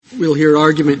We'll hear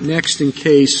argument next in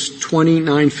Case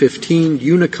 2915,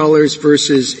 Unicolors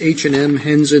versus H&M,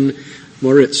 Hennes,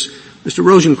 Mauritz. Mr.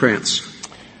 Rosenkranz.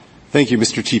 Thank you,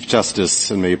 Mr. Chief Justice,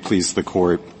 and may it please the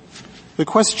Court. The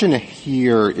question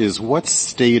here is what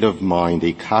state of mind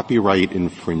a copyright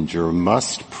infringer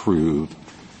must prove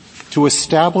to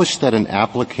establish that an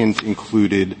applicant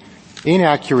included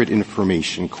inaccurate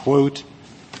information, quote,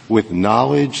 with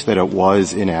knowledge that it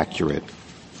was inaccurate.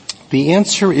 The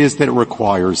answer is that it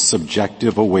requires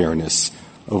subjective awareness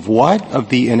of what? Of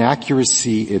the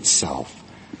inaccuracy itself.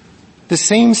 The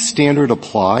same standard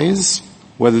applies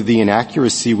whether the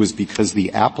inaccuracy was because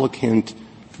the applicant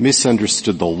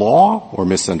misunderstood the law or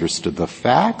misunderstood the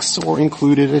facts or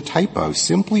included a typo.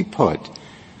 Simply put,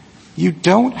 you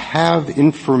don't have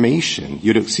information,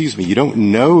 you don't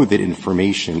know that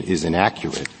information is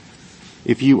inaccurate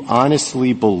if you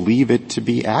honestly believe it to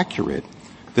be accurate.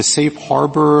 The safe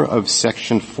harbor of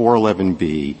Section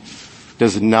 411B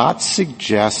does not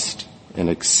suggest an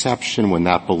exception when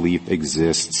that belief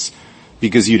exists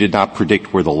because you did not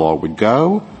predict where the law would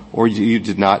go or you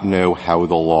did not know how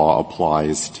the law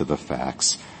applies to the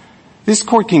facts. This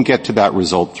Court can get to that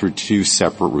result through two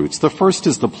separate routes. The first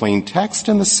is the plain text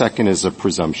and the second is a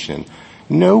presumption.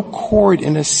 No court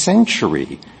in a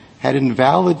century had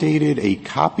invalidated a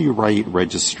copyright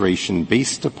registration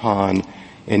based upon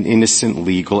an innocent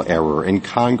legal error, and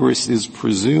Congress is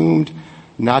presumed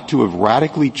not to have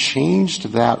radically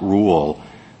changed that rule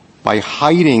by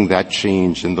hiding that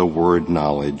change in the word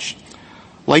knowledge.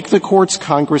 Like the courts,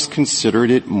 Congress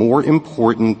considered it more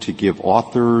important to give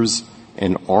authors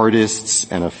and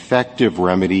artists an effective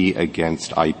remedy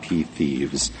against IP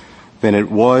thieves than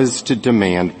it was to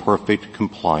demand perfect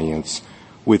compliance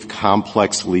with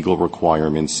complex legal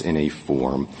requirements in a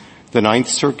form. The Ninth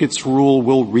Circuit's rule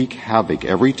will wreak havoc.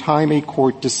 Every time a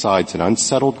court decides an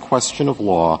unsettled question of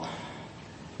law,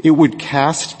 it would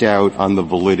cast doubt on the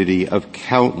validity of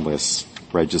countless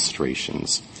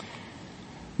registrations.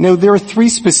 Now, there are three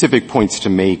specific points to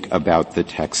make about the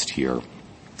text here.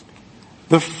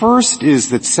 The first is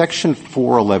that Section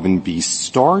 411B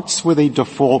starts with a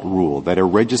default rule that a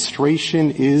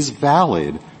registration is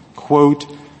valid, quote,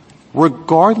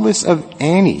 regardless of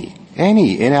any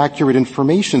inaccurate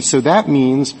information. So that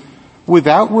means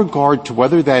without regard to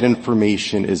whether that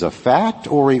information is a fact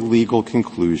or a legal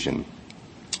conclusion.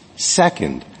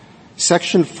 Second,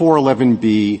 Section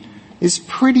 411B is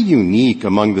pretty unique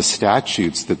among the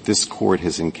statutes that this Court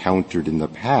has encountered in the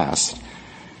past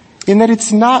in that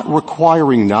it's not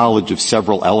requiring knowledge of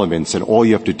several elements and all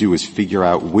you have to do is figure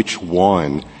out which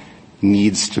one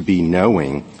needs to be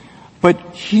knowing. But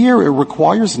here it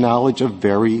requires knowledge of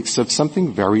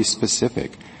something very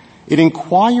specific. It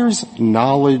requires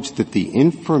knowledge that the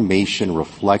information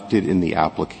reflected in the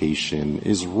application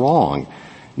is wrong.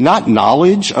 Not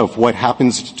knowledge of what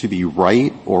happens to be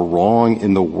right or wrong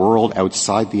in the world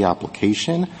outside the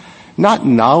application. Not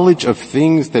knowledge of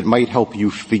things that might help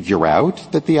you figure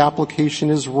out that the application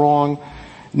is wrong.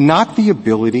 Not the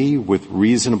ability with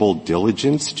reasonable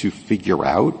diligence to figure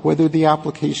out whether the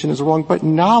application is wrong, but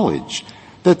knowledge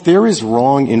that there is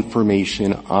wrong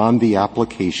information on the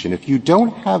application. If you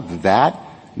don't have that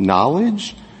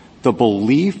knowledge, the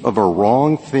belief of a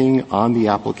wrong thing on the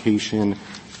application,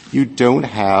 you don't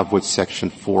have what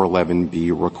Section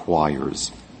 411B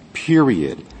requires.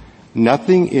 Period.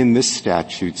 Nothing in this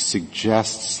statute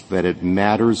suggests that it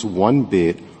matters one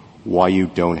bit why you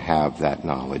don't have that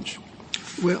knowledge.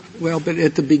 Well, but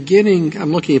at the beginning,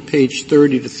 I'm looking at page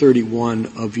 30 to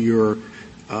 31 of your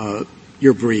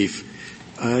brief,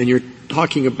 and you're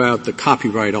talking about the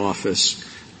Copyright Office,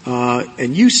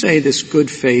 and you say this good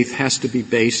faith has to be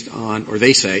based on, or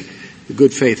they say, the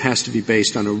good faith has to be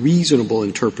based on a reasonable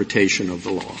interpretation of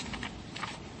the law.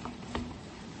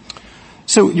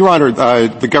 So, Your Honor,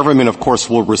 the government, of course,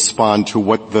 will respond to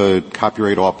what the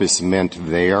Copyright Office meant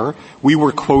there. We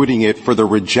were quoting it for the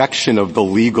rejection of the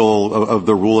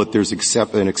rule that there's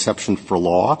an exception for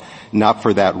law, not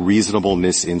for that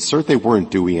reasonableness insert. They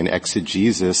weren't doing an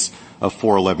exegesis of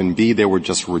 411B. They were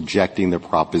just rejecting the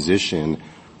proposition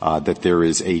that there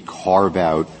is a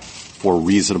carve-out for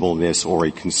reasonableness or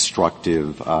a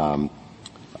constructive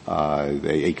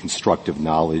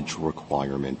knowledge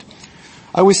requirement.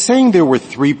 I was saying there were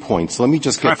 3 points. Let me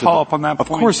just Can I follow up on that point?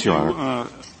 Of course, Your Honor.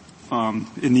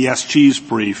 In the SG's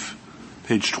brief,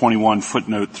 page 21,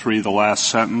 footnote 3, the last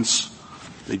sentence,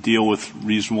 they deal with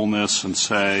reasonableness and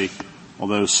say,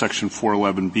 although Section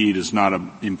 411B does not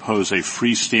impose a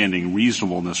freestanding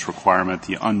reasonableness requirement,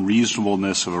 the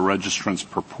unreasonableness of a registrant's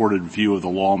purported view of the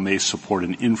law may support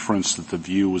an inference that the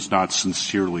view was not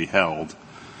sincerely held.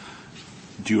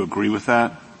 Do you agree with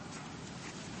that?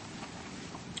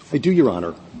 I do, Your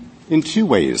Honor, in two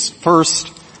ways.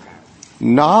 First,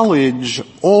 knowledge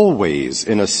always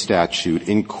in a statute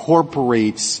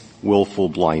incorporates willful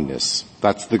blindness.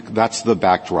 That's the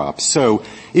backdrop. So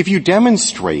if you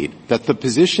demonstrate that the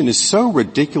position is so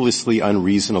ridiculously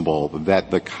unreasonable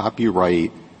that the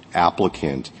copyright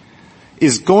applicant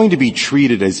is going to be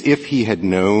treated as if he had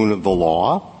known the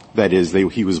law, that is,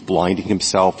 he was blinding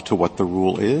himself to what the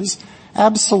rule is,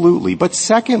 absolutely. But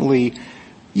secondly,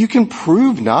 you can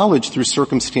prove knowledge through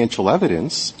circumstantial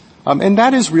evidence, and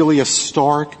that is really a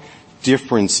stark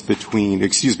difference between,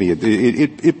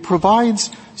 it provides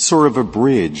sort of a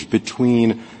bridge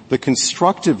between the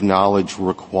constructive knowledge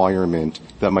requirement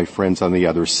that my friends on the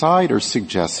other side are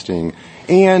suggesting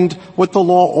and what the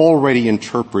law already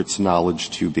interprets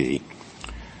knowledge to be.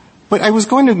 But I was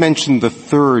going to mention the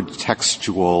third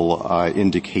textual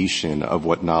indication of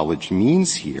what knowledge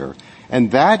means here,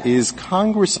 and that is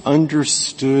Congress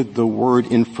understood the word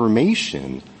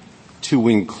information to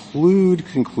include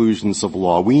conclusions of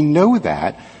law. We know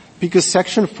that because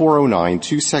Section 409,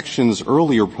 2 sections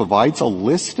earlier, provides a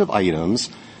list of items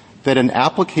that an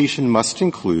application must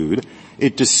include.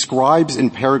 It describes in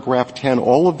paragraph 10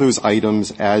 all of those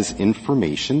items as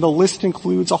information. The list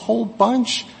includes a whole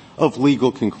bunch of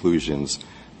legal conclusions.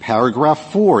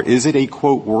 Paragraph 4, is it a,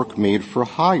 quote, work made for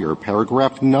hire?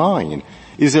 Paragraph 9,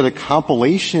 is it a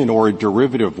compilation or a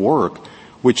derivative work,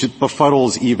 which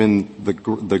befuddles even the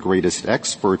greatest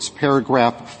experts?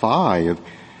 Paragraph 5,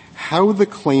 how the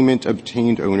claimant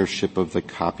obtained ownership of the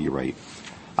copyright.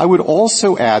 I would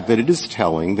also add that it is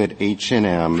telling that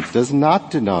H&M does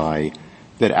not deny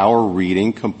that our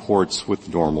reading comports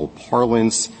with normal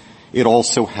parlance. It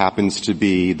also happens to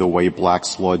be the way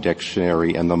Black's Law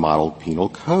Dictionary and the Model Penal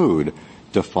Code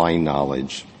define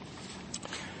knowledge.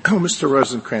 Oh, Mr.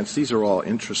 Rosenkranz, these are all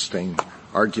interesting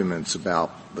arguments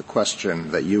about the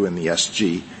question that you and the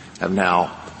SG have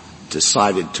now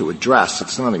decided to address.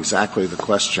 It's not exactly the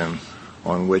question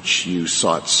on which you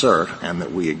sought cert and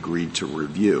that we agreed to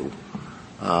review.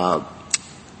 And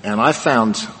I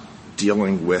found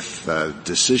dealing with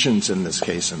decisions in this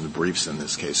case and the briefs in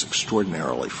this case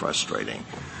extraordinarily frustrating.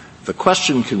 The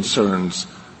question concerns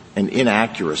an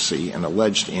inaccuracy, an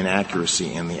alleged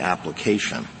inaccuracy in the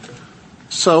application.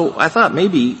 So I thought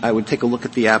maybe I would take a look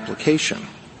at the application.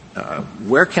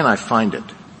 Where can I find it?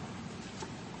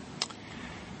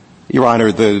 Your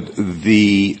Honor,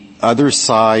 the other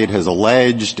side has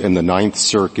alleged, and the Ninth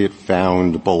Circuit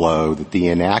found below, that the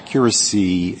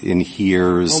inaccuracy in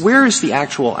here's... Well, where is the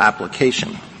actual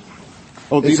application?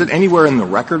 Is it anywhere in the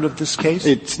record of this case?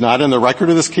 It's not in the record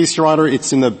of this case, Your Honor.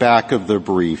 It's in the back of the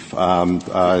brief.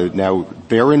 Now,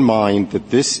 bear in mind that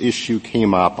this issue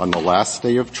came up on the last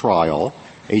day of trial.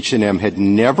 H&M had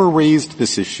never raised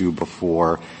this issue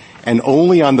before, and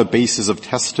only on the basis of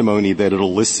testimony that it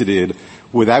elicited,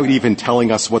 without even telling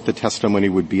us what the testimony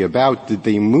would be about, did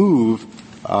they move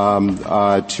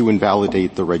to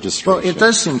invalidate the registration. Well, it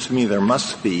does seem to me there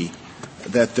must be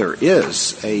that there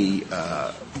is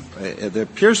it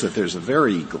appears that there's a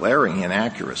very glaring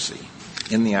inaccuracy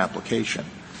in the application,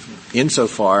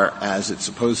 insofar as it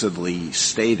supposedly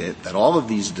stated that all of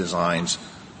these designs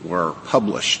were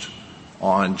published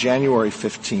on January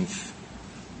 15th,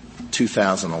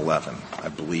 2011, I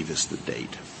believe is the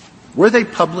date. Were they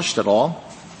published at all?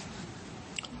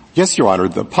 Yes, Your Honor.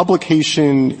 The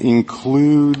publication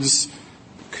includes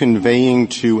conveying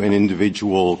to an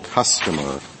individual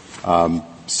customer.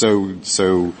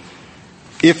 So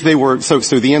if they were, so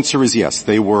the answer is yes,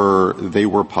 they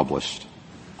were published.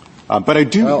 But I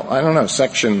do. Well, I don't know.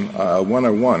 Section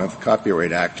 101 of the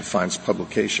Copyright Act defines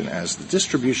publication as the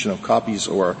distribution of copies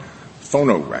or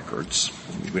phonorecords.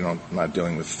 I'm not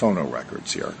dealing with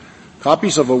phonorecords here.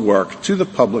 Copies of a work to the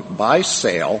public by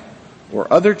sale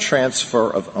or other transfer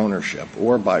of ownership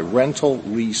or by rental,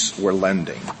 lease, or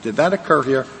lending. Did that occur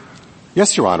here?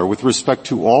 Yes, Your Honor. With respect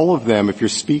to all of them, if you're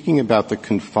speaking about the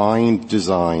confined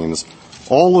designs,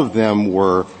 all of them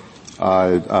were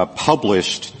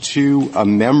published to a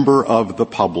member of the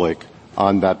public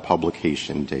on that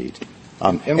publication date.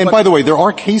 And by the way, there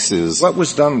are cases. What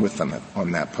was done with them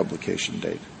on that publication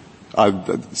date?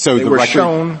 So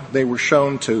they were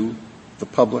shown to the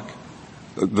public.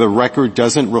 The record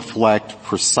doesn't reflect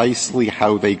precisely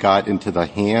how they got into the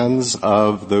hands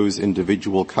of those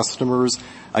individual customers.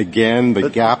 Again, the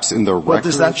gaps in the record.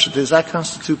 Does that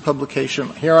constitute publication?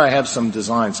 Here I have some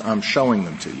designs. I'm showing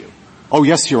them to you. Oh,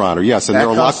 yes, Your Honor. Yes, and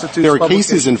there are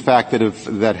cases, in fact,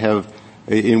 that have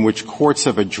in which courts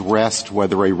have addressed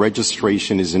whether a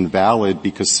registration is invalid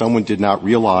because someone did not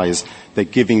realize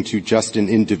that giving to just an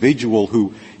individual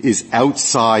who is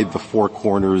outside the four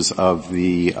corners of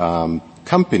the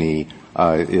company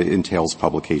entails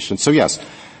publication. So yes,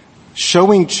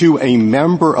 showing to a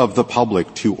member of the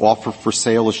public to offer for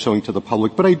sale is showing to the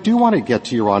public. But I do want to get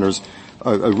to Your Honor's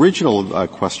original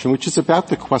question, which is about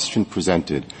the question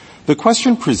presented. The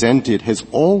question presented has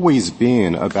always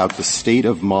been about the state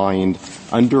of mind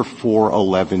under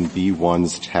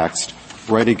 411b1's text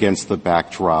read against the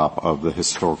backdrop of the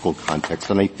historical context.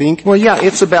 And I think... Well, yeah,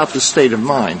 it's about the state of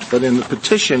mind, but in the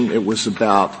petition it was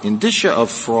about indicia of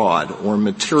fraud or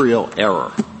material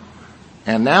error.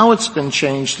 And now it's been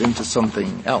changed into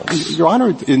something else. Your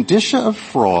Honor, indicia of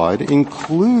fraud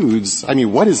includes,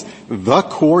 what is the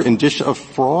core indicia of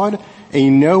fraud? A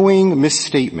knowing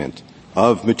misstatement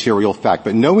of material fact.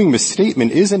 But knowing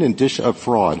misstatement is an indicia of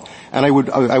fraud. And I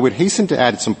would hasten to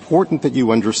add, it's important that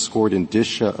you underscored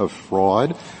indicia of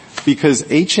fraud, because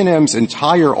H&M's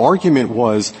entire argument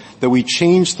was that we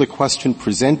changed the question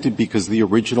presented because the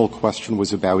original question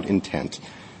was about intent.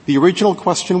 The original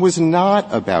question was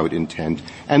not about intent,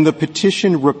 and the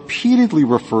petition repeatedly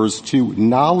refers to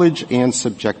knowledge and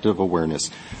subjective awareness.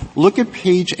 Look at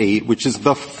page 8, which is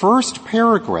the first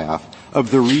paragraph of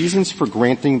the reasons for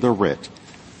granting the writ.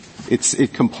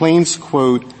 It complains,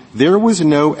 quote, there was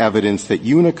no evidence that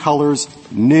Unicolors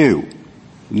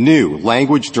knew,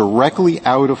 language directly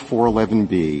out of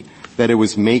 411B, that it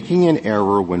was making an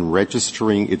error when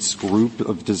registering its group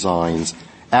of designs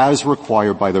as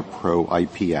required by the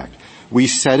Pro-IP Act. We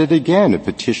said it again at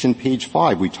petition page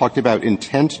 5. We talked about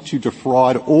intent to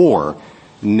defraud or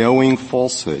knowing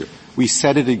falsehood. We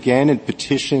said it again at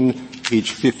petition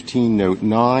page 15, note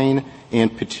 9,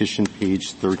 and petition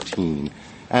page 13.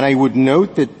 And I would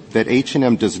note that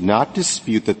H&M does not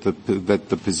dispute that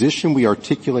the position we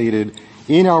articulated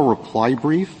in our reply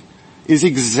brief is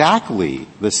exactly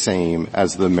the same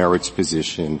as the Mauritz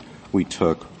position we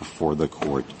took before the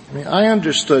court. I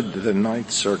understood the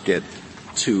Ninth Circuit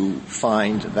to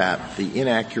find that the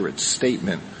inaccurate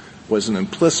statement was an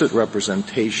implicit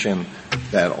representation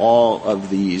that all of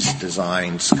these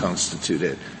designs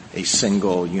constituted a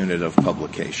single unit of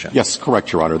publication. Yes,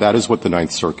 correct, Your Honor. That is what the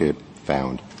Ninth Circuit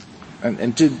found.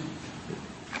 And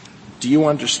do you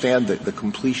understand that the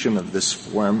completion of this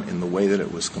form in the way that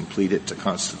it was completed to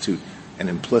constitute an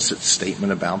implicit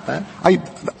statement about that?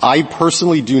 I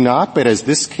personally do not, but as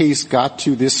this case got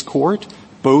to this court,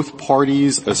 both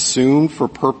parties assumed for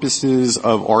purposes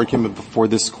of argument before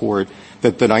this court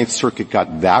that the Ninth Circuit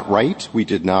got that right. We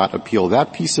did not appeal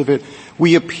that piece of it.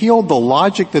 We appealed the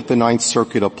logic that the Ninth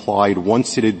Circuit applied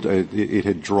once it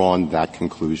had drawn that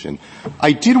conclusion.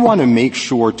 I did want to make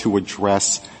sure to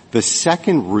address the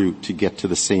second route to get to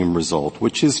the same result,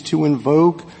 which is to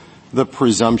invoke the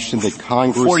presumption that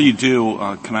Congress... Before you do,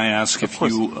 can I ask if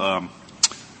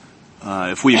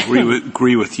we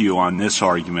agree with you on this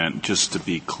argument, just to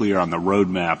be clear on the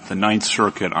roadmap, the Ninth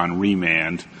Circuit on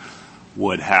remand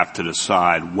would have to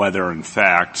decide whether, in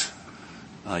fact,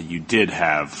 you did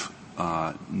have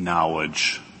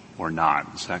knowledge or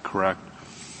not. Is that correct?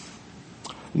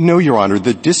 No, Your Honor.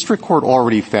 The district court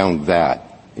already found that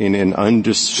in an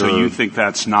undisturbed... So you think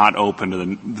that's not open to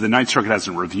the Ninth Circuit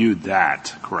hasn't reviewed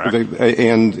that, correct?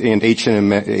 And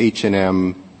H&M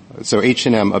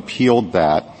appealed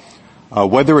that,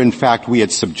 whether in fact we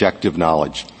had subjective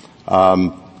knowledge.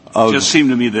 It just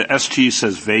seemed to me the SG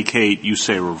says vacate, you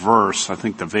say reverse. I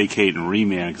think the vacate and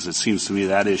remand, because it seems to me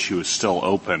that issue is still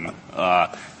open.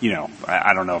 I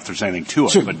don't know if there's anything to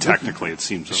it, but technically it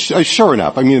seems open. Sure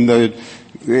enough. the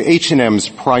H&M's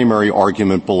primary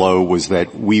argument below was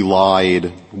that we lied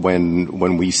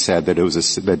when we said that it was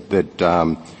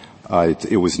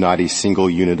it was not a single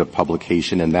unit of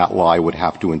publication, and that lie would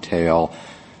have to entail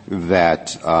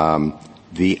that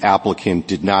the applicant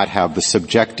did not have the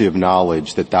subjective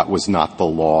knowledge that that was not the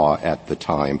law at the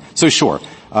time. So sure,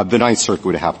 the Ninth Circuit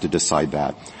would have to decide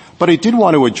that. But I did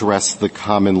want to address the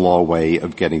common law way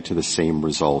of getting to the same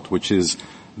result, which is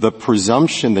the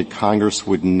presumption that Congress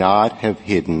would not have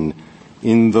hidden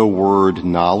in the word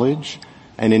knowledge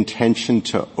an intention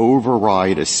to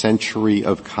override a century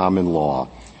of common law.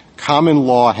 Common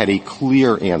law had a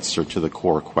clear answer to the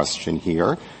core question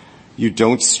here. You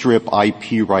don't strip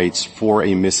IP rights for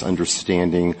a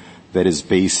misunderstanding that is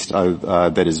based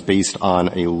on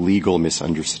a legal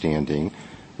misunderstanding.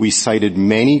 We cited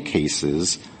many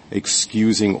cases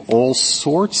excusing all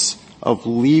sorts of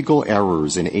legal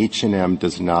errors, and H&M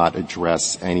does not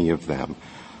address any of them.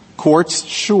 Courts,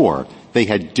 sure, they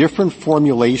had different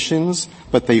formulations,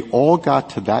 but they all got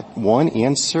to that one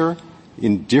answer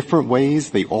in different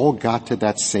ways. They all got to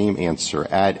that same answer.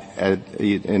 At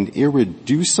an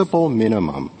irreducible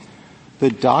minimum,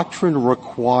 the doctrine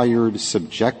required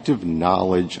subjective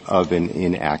knowledge of an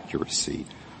inaccuracy.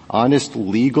 honest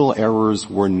legal errors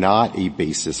were not a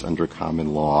basis under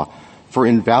common law for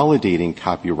invalidating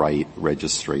copyright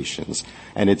registrations.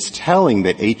 And it's telling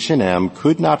that H&M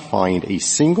could not find a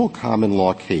single common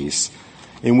law case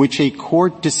in which a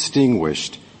court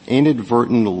distinguished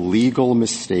inadvertent legal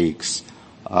mistakes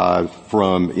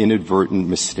from inadvertent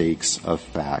mistakes of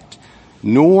fact,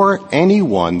 nor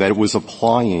anyone that was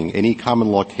applying, any common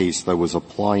law case that was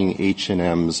applying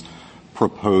H&M's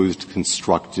proposed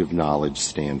constructive knowledge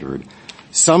standard.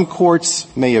 Some courts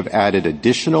may have added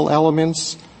additional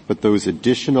elements, but those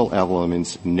additional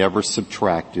elements never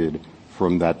subtracted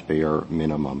from that bare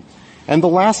minimum. And the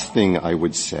last thing I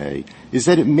would say is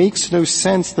that it makes no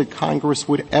sense that Congress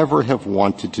would ever have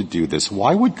wanted to do this.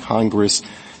 Why would Congress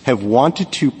have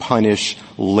wanted to punish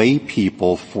lay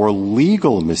people for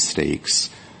legal mistakes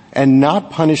and not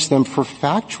punish them for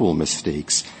factual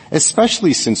mistakes,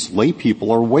 especially since lay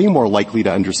people are way more likely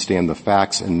to understand the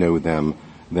facts and know them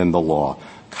than the law?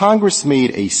 Congress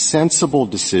made a sensible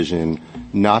decision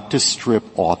not to strip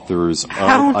authors of...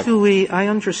 I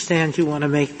understand you want to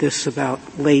make this about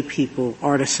lay people,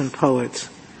 artists and poets,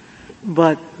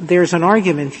 but there's an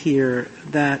argument here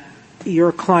that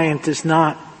your client is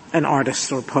not an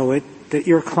artist or poet, that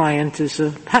your client is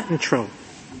a patent troll.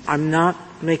 I'm not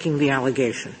making the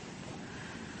allegation.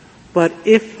 But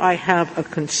if I have a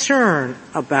concern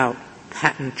about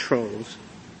patent trolls,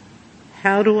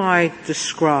 how do I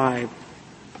describe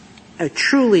a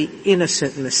truly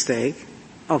innocent mistake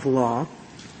of law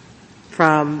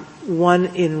from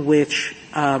one in which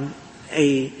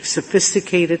a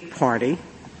sophisticated party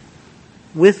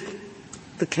with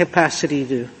the capacity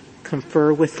to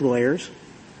confer with lawyers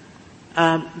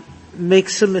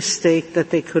makes a mistake that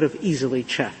they could have easily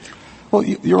checked? Well,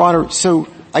 Your Honor, so...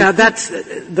 Now that's,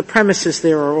 the premises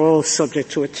there are all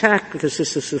subject to attack because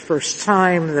this is the first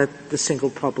time that the single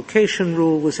publication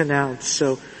rule was announced,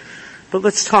 but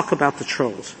let's talk about the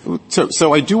trolls.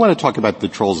 So I do want to talk about the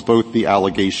trolls, both the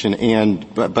allegation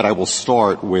but I will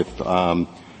start with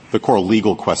the core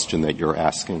legal question that you're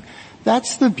asking.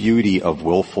 That's the beauty of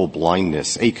willful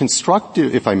blindness. A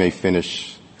constructive, if I may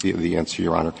finish the answer,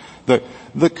 Your Honor,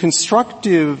 the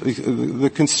constructive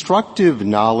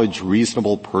knowledge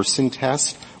reasonable person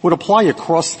test would apply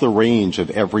across the range of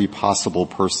every possible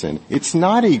person. It's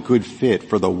not a good fit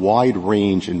for the wide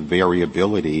range and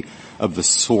variability of the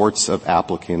sorts of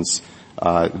applicants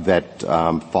that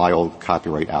file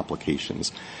copyright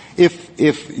applications. If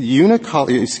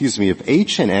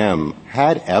H&M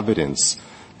had evidence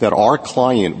that our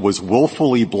client was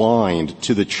willfully blind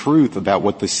to the truth about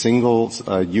what the single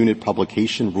unit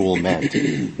publication rule meant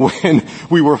when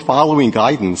we were following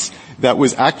guidance that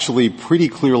was actually pretty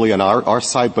clearly on our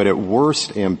side, but at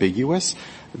worst ambiguous,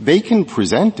 they can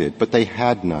present it, but they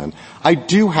had none. I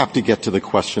do have to get to the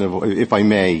question of, if I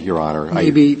may, Your Honor.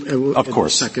 Maybe of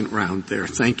course. The second round there.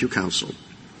 Thank you, counsel.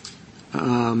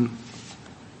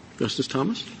 Justice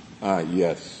Thomas?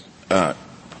 Yes.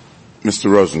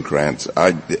 Mr. Rosenkranz,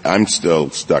 I'm still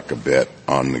stuck a bit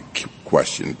on the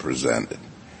question presented.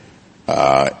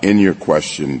 In your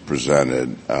question presented,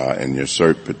 in your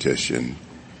cert petition,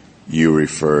 you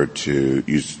refer to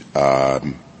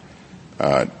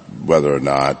whether or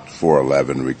not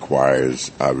 411 requires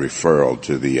a referral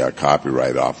to the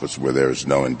Copyright Office where there is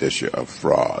no indicia of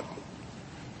fraud.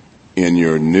 In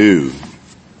your new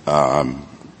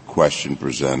question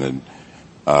presented,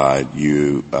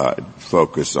 you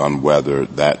focus on whether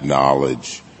that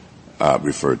knowledge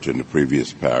referred to in the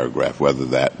previous paragraph, whether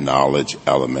that knowledge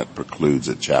element precludes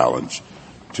a challenge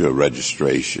to a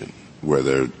registration,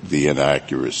 whether the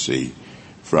inaccuracy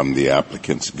from the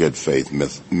applicant's good faith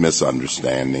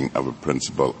misunderstanding of a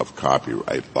principle of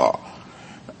copyright law.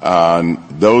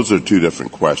 Those are two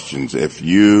different questions.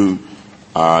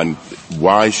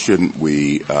 Why shouldn't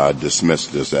we dismiss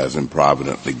this as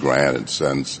improvidently granted,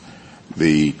 since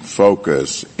the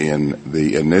focus in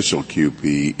the initial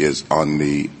QP is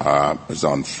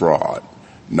on fraud,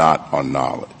 not on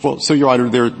knowledge? Well, so Your Honor,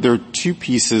 there are two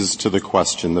pieces to the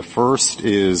question. The first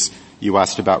is you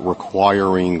asked about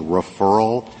requiring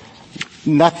referral.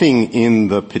 Nothing in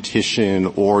the petition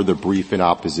or the brief in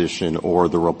opposition or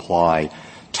the reply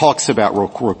talks about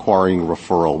requiring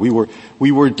referral.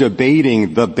 We were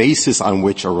debating the basis on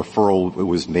which a referral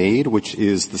was made, which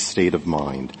is the state of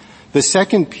mind. The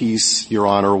second piece, Your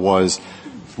Honor, was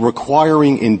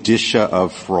requiring indicia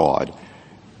of fraud.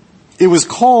 It was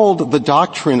called the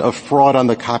doctrine of fraud on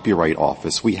the Copyright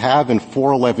Office. We have in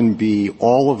 411B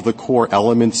all of the core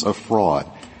elements of fraud.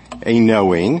 A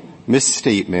knowing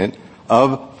misstatement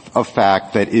of a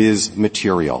fact that is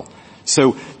material.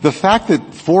 So the fact that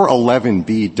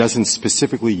 411B doesn't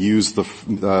specifically use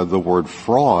the word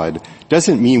fraud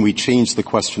doesn't mean we change the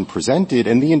question presented,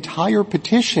 and the entire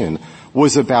petition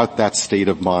was about that state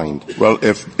of mind. Well,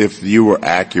 if you were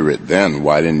accurate then,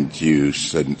 why didn't you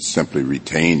simply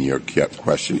retain your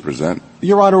question present?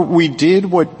 Your Honor, we did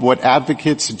what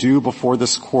advocates do before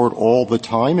this Court all the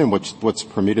time and what's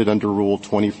permitted under Rule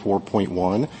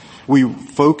 24.1. We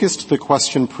focused the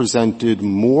question presented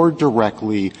more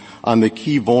directly on the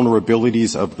key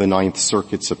vulnerabilities of the Ninth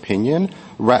Circuit's opinion,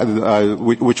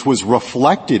 which was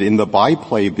reflected in the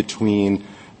byplay between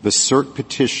the cert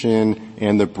petition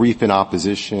and the brief in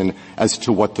opposition as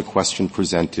to what the question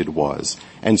presented was.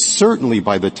 And certainly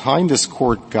by the time this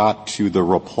Court got to the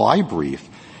reply brief,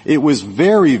 it was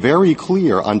very, very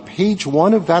clear on page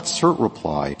 1 of that cert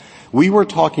reply, we were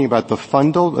talking about the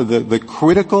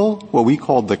critical, what we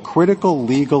called the critical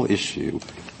legal issue,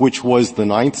 which was the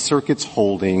Ninth Circuit's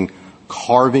holding,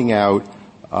 carving out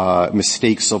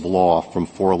mistakes of law from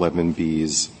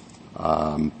 411B's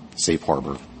safe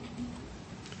harbor.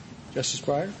 Justice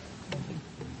Breyer?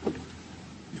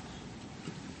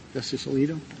 Justice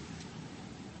Alito?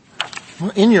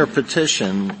 Well, in your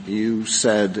petition, you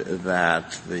said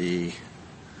that the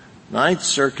Ninth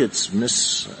Circuit's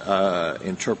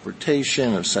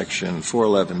misinterpretation of Section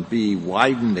 411B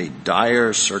widened a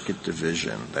dire circuit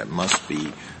division that must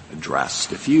be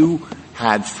addressed. If you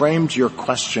had framed your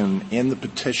question in the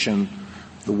petition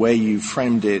the way you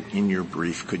framed it in your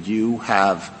brief, could you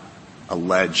have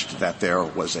alleged that there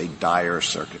was a dire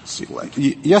circuit split?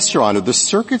 Yes, Your Honor. The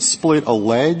circuit split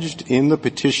alleged in the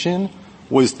petition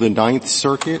was the Ninth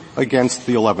Circuit against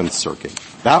the 11th Circuit.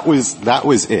 That was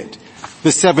it.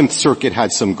 The Seventh Circuit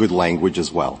had some good language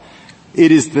as well.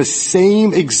 It is the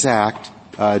same exact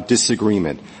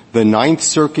disagreement. The Ninth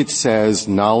Circuit says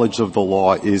knowledge of the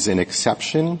law is an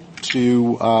exception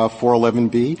to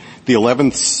 411B. The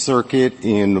 11th Circuit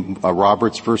in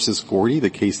Roberts versus Gordy, the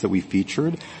case that we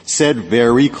featured, said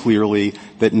very clearly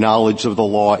that knowledge of the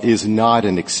law is not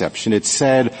an exception. It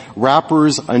said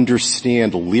rappers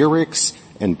understand lyrics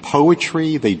and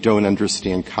poetry. They don't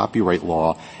understand copyright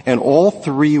law. And all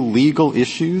three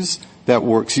issues that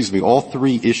were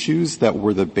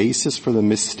the basis for the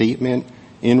misstatement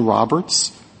in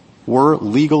Roberts were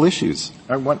legal issues.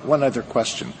 One other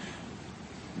question.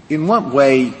 In what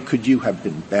way could you have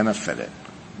been benefited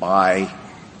by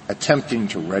attempting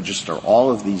to register all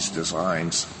of these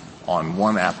designs on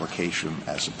one application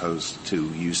as opposed to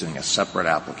using a separate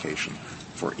application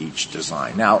for each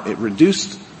design? Now, it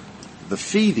reduced the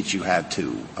fee that you had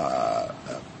to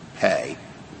pay.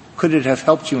 Could it have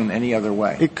helped you in any other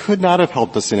way? It could not have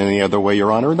helped us in any other way,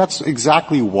 Your Honor, and that's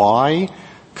exactly why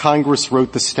Congress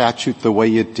wrote the statute the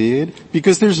way it did,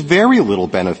 because there's very little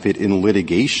benefit in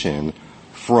litigation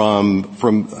from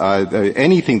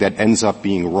anything that ends up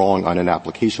being wrong on an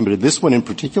application. But in this one in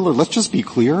particular, let's just be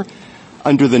clear.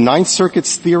 Under the Ninth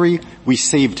Circuit's theory, we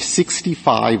saved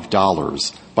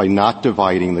 $65 by not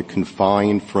dividing the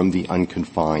confined from the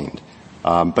unconfined.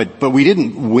 But we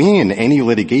didn't win any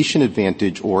litigation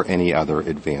advantage or any other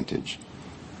advantage.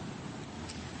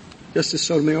 Justice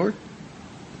Sotomayor?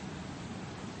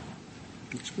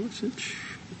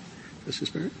 Justice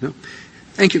Barrett? No.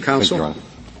 Thank you, counsel. Thank you, Your Honor.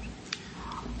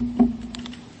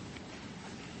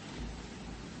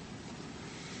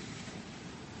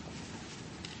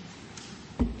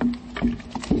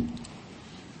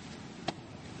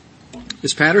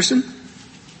 Ms. Patterson?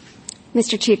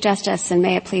 Mr. Chief Justice, and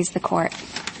may it please the Court.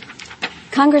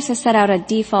 Congress has set out a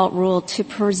default rule to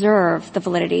preserve the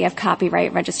validity of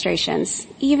copyright registrations,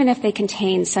 even if they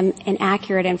contain some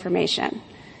inaccurate information.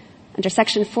 Under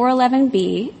Section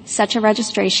 411B, such a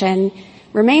registration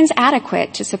remains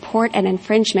adequate to support an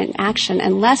infringement action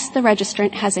unless the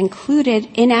registrant has included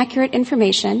inaccurate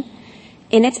information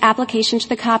in its application to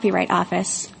the Copyright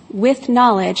Office with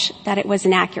knowledge that it was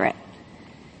inaccurate.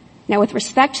 Now, with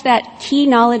respect to that key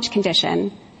knowledge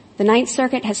condition, the Ninth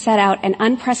Circuit has set out an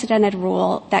unprecedented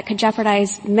rule that could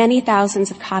jeopardize many thousands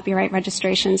of copyright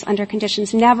registrations under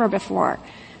conditions never before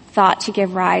thought to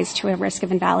give rise to a risk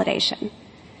of invalidation.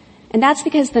 And that's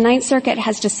because the Ninth Circuit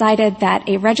has decided that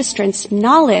a registrant's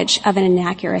knowledge of an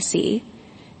inaccuracy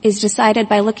is decided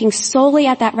by looking solely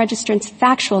at that registrant's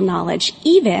factual knowledge,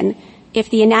 even if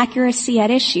the inaccuracy at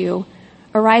issue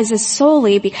arises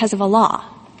solely because of a law.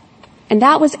 And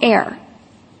that was error.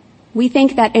 We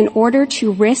think that in order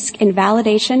to risk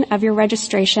invalidation of your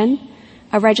registration,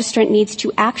 a registrant needs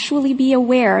to actually be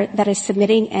aware that is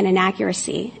submitting an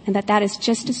inaccuracy, and that is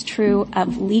just as true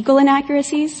of legal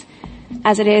inaccuracies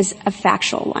as it is of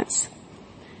factual ones.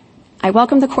 I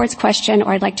welcome the Court's question,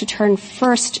 or I'd like to turn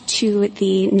first to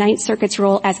the Ninth Circuit's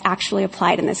rule as actually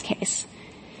applied in this case.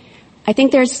 I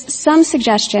think there's some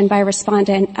suggestion by a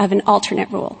respondent of an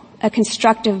alternate rule, a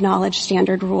constructive knowledge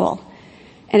standard rule.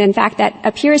 And in fact, that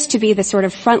appears to be the sort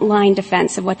of frontline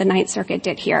defense of what the Ninth Circuit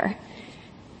did here.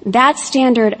 That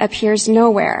standard appears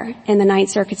nowhere in the Ninth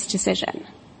Circuit's decision.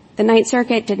 The Ninth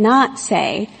Circuit did not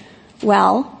say,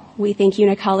 well, we think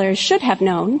Unicolors should have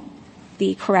known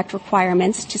the correct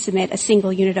requirements to submit a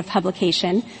single unit of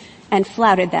publication and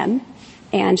flouted them,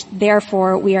 and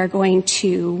therefore we are going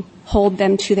to hold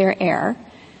them to their error.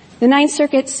 The Ninth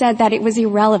Circuit said that it was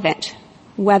irrelevant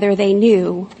whether they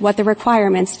knew what the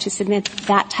requirements to submit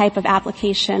that type of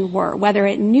application were, whether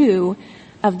it knew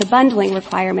of the bundling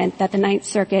requirement that the Ninth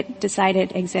Circuit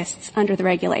decided exists under the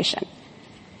regulation.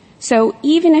 So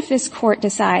even if this Court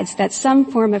decides that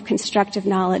some form of constructive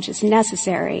knowledge is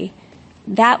necessary,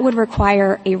 that would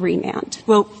require a remand.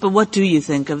 Well, but what do you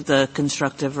think of the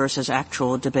constructive versus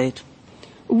actual debate?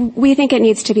 We think it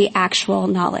needs to be actual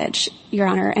knowledge, Your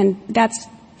Honor, and that's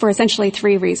for essentially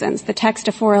three reasons. The text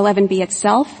of 411B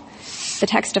itself, the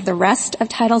text of the rest of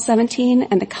Title 17,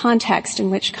 and the context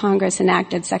in which Congress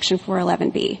enacted Section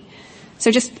 411B. So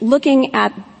just looking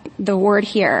at the word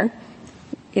here,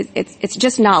 it's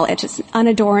just knowledge. It's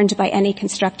unadorned by any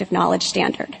constructive knowledge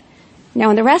standard. Now,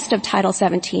 in the rest of Title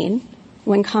 17,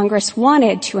 when Congress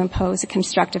wanted to impose a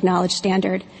constructive knowledge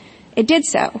standard, it did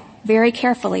so very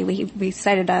carefully. We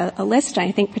cited a list, and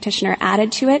I think Petitioner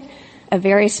added to it, of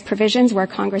various provisions where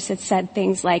Congress had said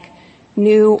things like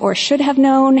knew or should have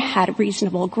known, had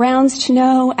reasonable grounds to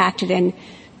know, acted in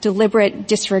deliberate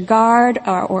disregard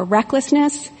or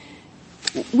recklessness.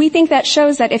 We think that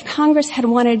shows that if Congress had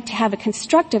wanted to have a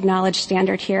constructive knowledge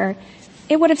standard here,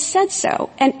 it would have said so.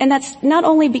 And that's not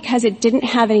only because it didn't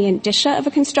have any indicia of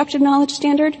a constructive knowledge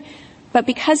standard, but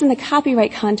because in the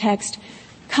copyright context,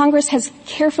 Congress has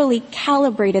carefully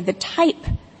calibrated the type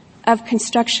of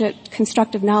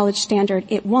constructive knowledge standard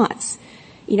it wants.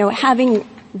 You know, having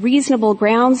reasonable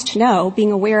grounds to know,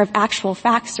 being aware of actual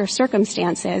facts or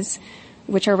circumstances,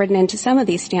 which are written into some of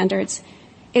these standards,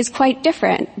 is quite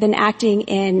different than acting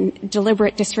in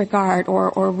deliberate disregard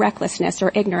or recklessness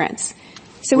or ignorance.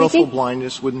 So willful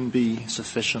blindness wouldn't be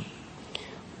sufficient?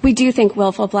 We do think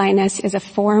willful blindness is a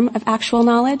form of actual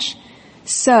knowledge,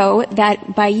 so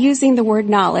that by using the word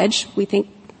knowledge, we think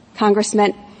Congress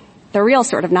meant the real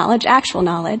sort of knowledge, actual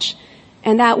knowledge,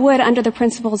 and that would, under the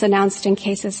principles announced in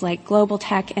cases like Global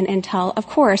Tech and Intel, of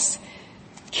course,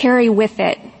 carry with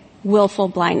it willful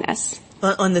blindness.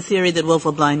 But on the theory that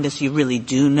willful blindness you really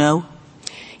do know?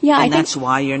 Yeah, and that's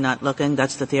why you're not looking?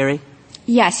 That's the theory?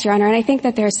 Yes, Your Honor, and I think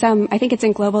that I think it's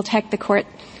in Global Tech, the Court,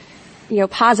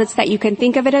 posits that you can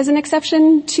think of it as an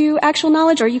exception to actual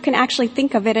knowledge, or you can actually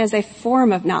think of it as a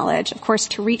form of knowledge. Of course,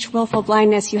 to reach willful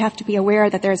blindness, you have to be aware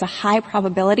that there's a high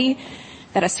probability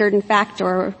that a certain fact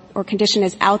or condition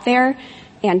is out there,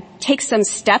 and take some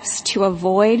steps to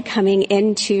avoid coming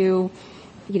into,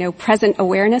 present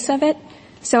awareness of it.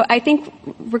 So I think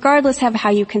regardless of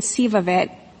how you conceive of it,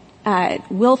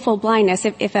 willful blindness,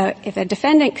 if a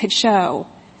defendant could show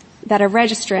that a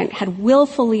registrant had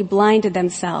willfully blinded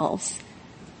themselves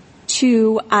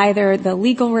to either the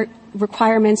legal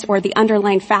requirements or the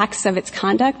underlying facts of its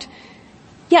conduct,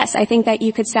 yes, I think that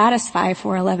you could satisfy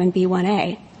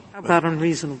 411B1A. How about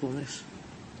unreasonableness?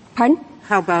 Pardon?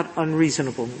 How about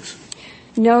unreasonableness?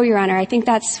 No, Your Honor. I think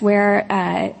that's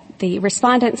where the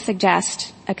respondents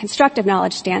suggest a constructive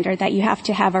knowledge standard, that you have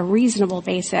to have a reasonable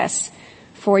basis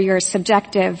for your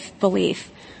subjective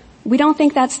belief. We don't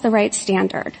think that's the right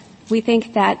standard. We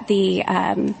think that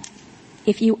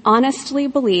if you honestly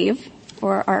believe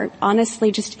or are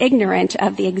honestly just ignorant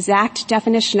of the exact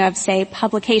definition of, say,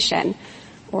 publication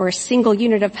or single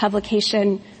unit of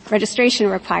publication registration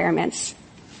requirements,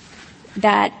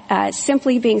 that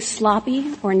simply being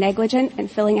sloppy or negligent in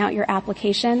filling out your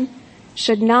application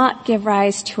should not give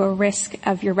rise to a risk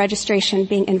of your registration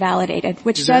being invalidated,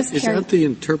 which is that the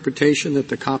interpretation that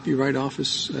the Copyright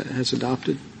Office has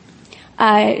adopted?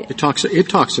 It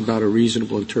talks about a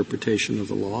reasonable interpretation of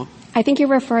the law. I think you're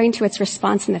referring to its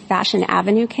response in the Fashion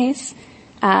Avenue case.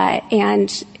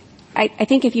 And I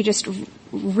think if you just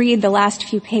read the last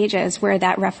few pages where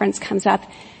that reference comes up,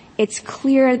 it's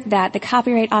clear that the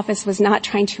Copyright Office was not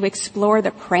trying to explore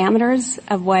the parameters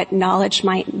of what knowledge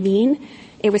might mean.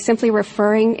 It was simply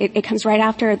it comes right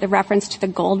after the reference to the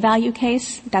gold value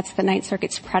case. That's the Ninth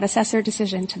Circuit's predecessor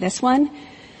decision to this one.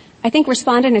 I think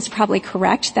respondent is probably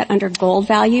correct that under gold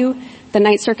value, the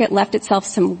Ninth Circuit left itself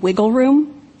some wiggle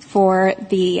room for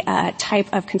the type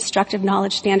of constructive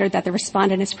knowledge standard that the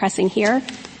respondent is pressing here.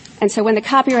 And so when the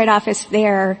Copyright Office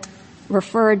there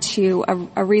referred to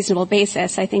a reasonable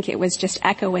basis. I think it was just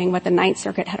echoing what the Ninth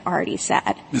Circuit had already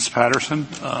said. Ms. Patterson,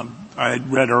 I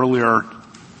had read earlier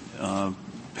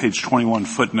page 21,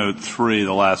 footnote 3,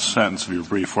 the last sentence of your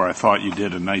brief, where I thought you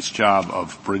did a nice job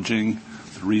of bridging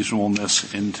the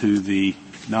reasonableness into the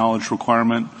knowledge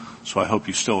requirement. So I hope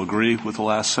you still agree with the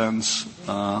last sentence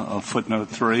of footnote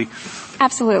 3.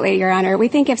 Absolutely, Your Honor. We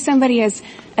think if somebody is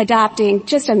adopting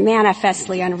just a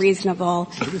manifestly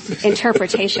unreasonable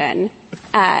interpretation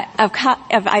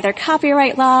of either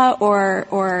copyright law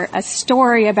or a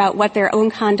story about what their own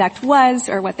conduct was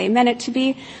or what they meant it to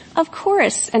be, of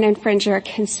course an infringer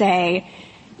can say,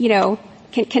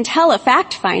 can tell a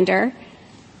fact finder,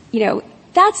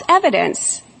 that's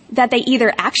evidence that they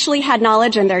either actually had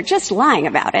knowledge and they're just lying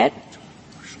about it,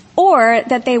 or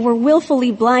that they were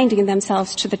willfully blinding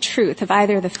themselves to the truth of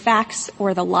either the facts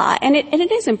or the law. And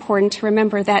it is important to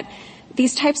remember that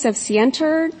these types of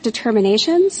scienter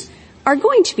determinations are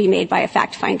going to be made by a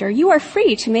fact finder. You are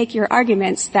free to make your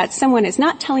arguments that someone is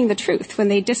not telling the truth when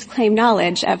they disclaim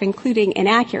knowledge of including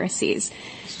inaccuracies.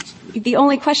 The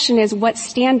only question is, what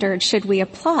standard should we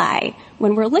apply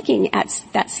when we're looking at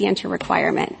that scienter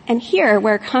requirement? And here,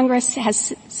 where Congress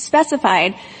has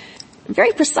specified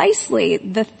very precisely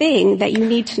the thing that you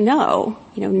need to know,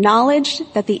 knowledge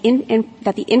that the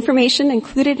information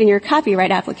included in your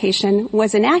copyright application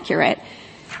was inaccurate,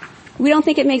 we don't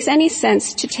think it makes any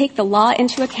sense to take the law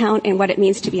into account in what it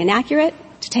means to be inaccurate,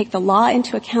 to take the law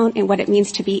into account in what it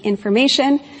means to be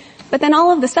information, but then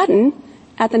all of a sudden,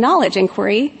 at the knowledge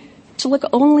inquiry, to look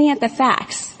only at the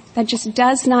facts. That just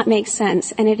does not make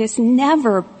sense, and it has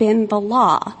never been the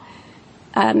law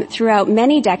throughout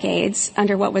many decades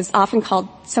under what was often called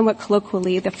somewhat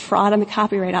colloquially the fraud on the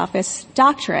Copyright Office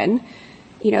doctrine.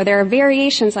 There are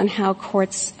variations on how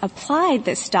courts applied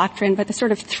this doctrine, but the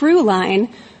sort of through line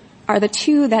are the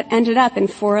two that ended up in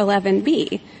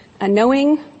 411B, a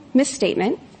knowing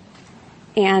misstatement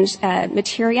and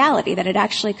materiality, that it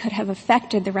actually could have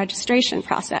affected the registration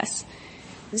process.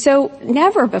 So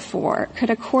never before could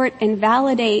a court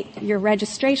invalidate your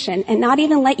registration and not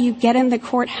even let you get in the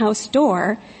courthouse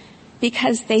door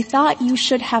because they thought you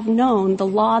should have known the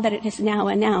law that it has now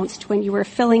announced when you were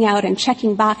filling out and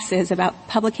checking boxes about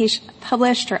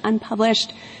published or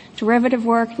unpublished, derivative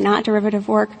work, not derivative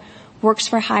work, works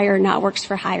for hire, not works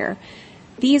for hire.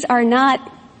 These are not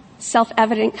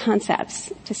self-evident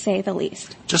concepts, to say the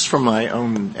least. Just for my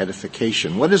own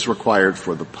edification, what is required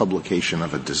for the publication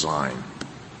of a design?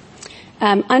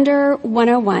 Under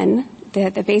 101,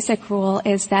 the basic rule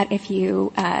is that if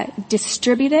you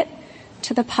distribute it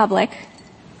to the public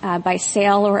by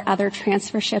sale or other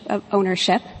transfership of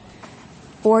ownership,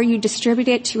 or you distribute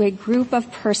it to a group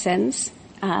of persons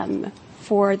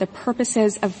for the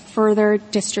purposes of further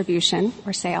distribution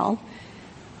or sale,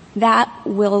 that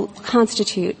will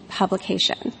constitute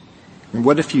publication. And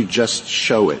what if you just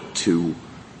show it to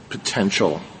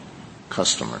potential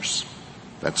customers?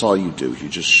 That's all you do. You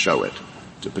just show it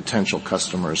to potential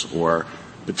customers or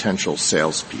potential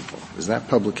salespeople. Is that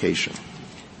publication?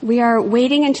 We are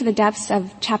wading into the depths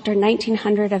of Chapter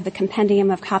 1900 of the Compendium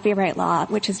of Copyright Law,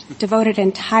 which is devoted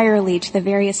entirely to the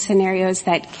various scenarios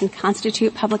that can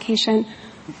constitute publication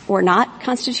or not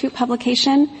constitute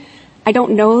publication. I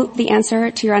don't know the answer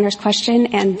to Your Honor's question,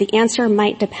 and the answer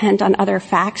might depend on other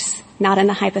facts, not in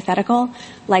the hypothetical,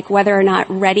 like whether or not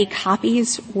ready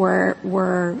copies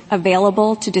were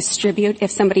available to distribute if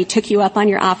somebody took you up on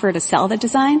your offer to sell the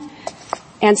design.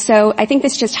 And so I think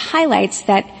this just highlights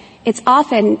that it's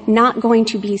often not going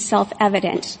to be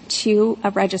self-evident to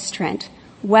a registrant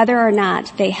whether or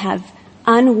not they have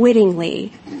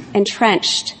unwittingly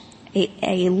entrenched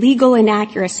a legal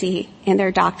inaccuracy in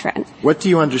their doctrine. What do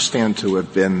you understand to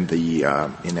have been the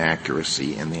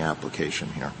inaccuracy in the application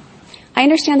here? I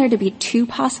understand there to be two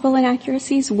possible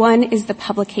inaccuracies. One is the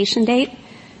publication date,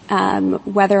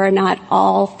 whether or not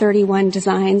all 31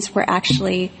 designs were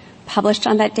actually published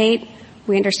on that date.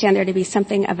 We understand there to be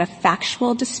something of a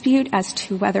factual dispute as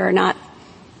to whether or not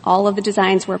all of the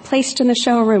designs were placed in the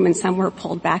showroom and some were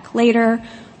pulled back later,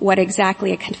 what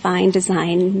exactly a confined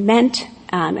design meant,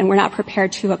 and we're not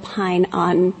prepared to opine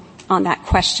on that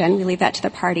question. We leave that to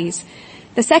the parties.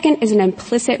 The second is an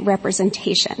implicit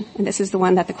representation, and this is the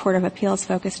one that the Court of Appeals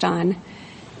focused on,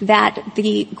 that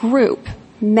the group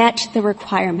met the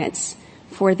requirements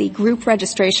for the group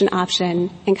registration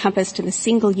option encompassed in the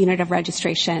single unit of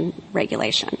registration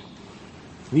regulation.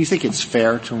 Do you think it's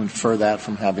fair to infer that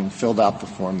from having filled out the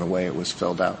form the way it was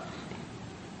filled out?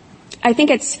 I think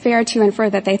it's fair to infer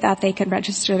that they thought they could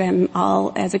register them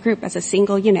all as a group, as a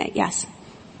single unit, yes.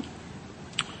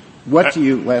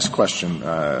 Last question,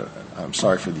 I'm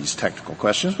sorry for these technical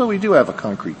questions, but we do have a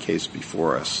concrete case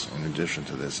before us in addition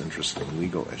to this interesting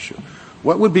legal issue.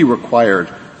 What would be required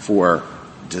for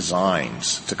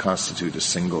designs to constitute a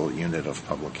single unit of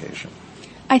publication?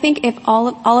 I think if all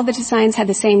of the designs had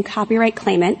the same copyright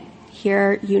claimant,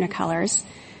 here Unicolors,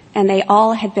 and they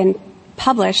all had been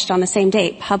published on the same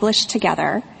date, published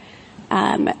together,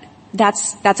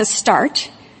 that's a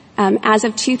start. As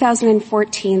of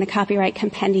 2014, the Copyright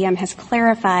Compendium has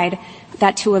clarified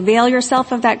that to avail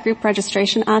yourself of that group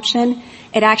registration option,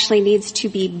 it actually needs to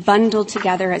be bundled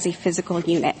together as a physical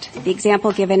unit. The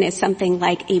example given is something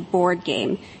like a board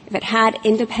game. If it had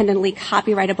independently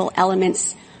copyrightable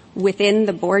elements within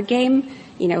the board game,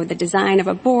 the design of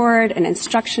a board, an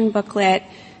instruction booklet,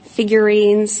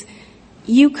 figurines,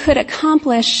 you could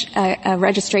accomplish a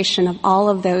registration of all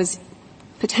of those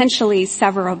potentially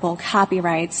severable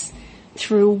copyrights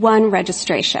through one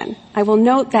registration. I will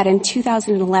note that in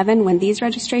 2011, when these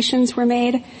registrations were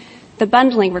made, the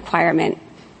bundling requirement,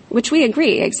 which we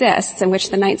agree exists and which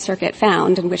the Ninth Circuit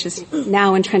found and which is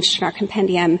now entrenched in our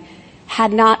compendium,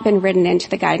 had not been written into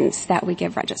the guidance that we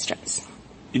give registrants.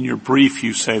 In your brief,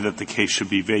 you say that the case should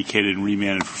be vacated and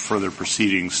remanded for further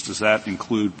proceedings. Does that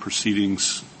include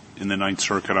proceedings in the Ninth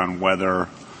Circuit on whether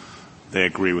they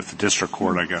agree with the district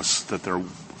court, I guess, that there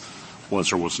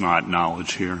was or was not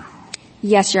knowledge here?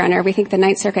 Yes, Your Honor. We think the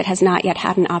Ninth Circuit has not yet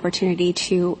had an opportunity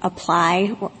to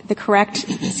apply the correct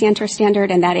scienter standard,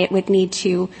 and that it would need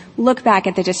to look back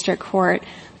at the district court,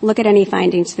 look at any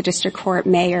findings the district court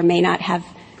may or may not have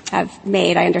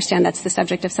made. I understand that's the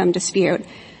subject of some dispute,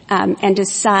 and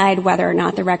decide whether or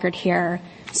not the record here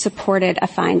supported a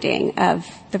finding of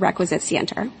the requisite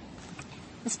scienter.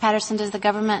 Ms. Patterson, does the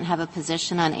government have a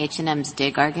position on H&M's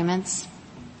dig arguments?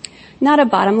 Not a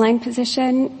bottom-line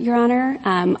position, Your Honor.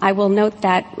 I will note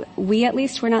that we, at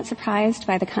least, were not surprised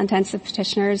by the contents of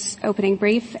petitioner's opening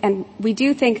brief, and we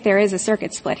do think there is a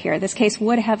circuit split here. This case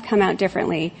would have come out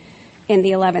differently in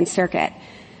the 11th Circuit.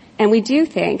 And we do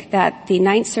think that the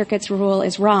Ninth Circuit's rule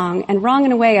is wrong, and wrong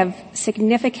in a way of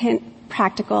significant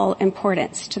practical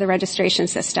importance to the registration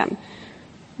system.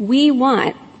 We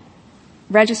want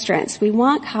registrants, we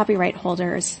want copyright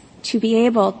holders to be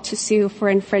able to sue for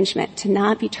infringement, to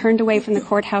not be turned away from the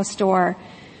courthouse door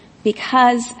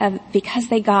because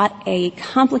they got a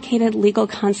complicated legal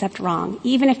concept wrong,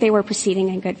 even if they were proceeding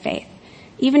in good faith,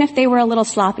 even if they were a little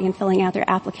sloppy in filling out their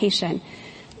application.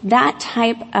 That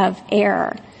type of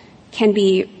error can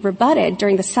be rebutted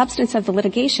during the substance of the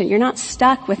litigation. You're not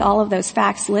stuck with all of those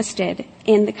facts listed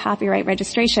in the copyright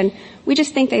registration. We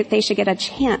just think that they should get a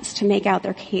chance to make out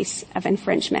their case of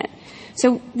infringement.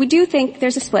 So we do think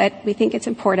there's a split. We think it's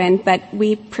important, but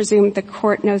we presume the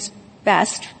court knows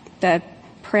best the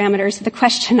parameters of the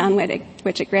question on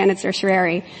which it granted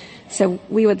certiorari. So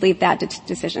we would leave that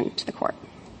decision to the court.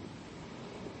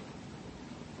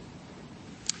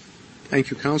 Thank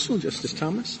you, counsel. Justice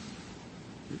Thomas?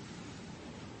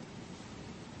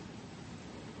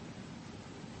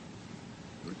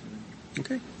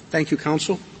 Okay. Thank you,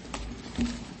 counsel.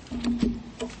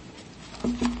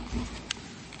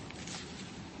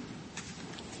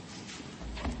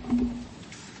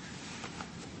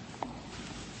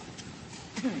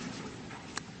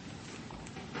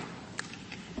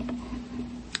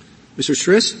 Mr.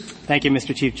 Stris? Thank you,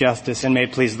 Mr. Chief Justice, and may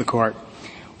it please the Court.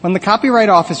 When the Copyright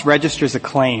Office registers a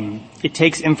claim, it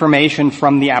takes information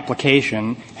from the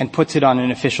application and puts it on an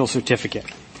official certificate.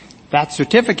 That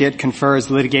certificate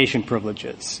confers litigation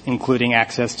privileges, including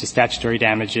access to statutory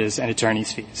damages and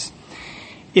attorney's fees.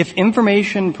 If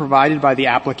information provided by the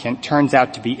applicant turns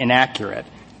out to be inaccurate,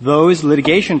 those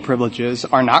litigation privileges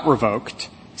are not revoked,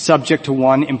 subject to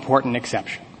one important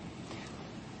exception.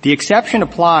 The exception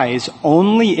applies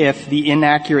only if the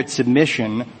inaccurate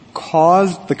submission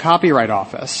caused the Copyright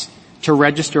Office to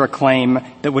register a claim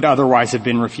that would otherwise have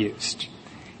been refused.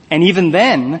 And even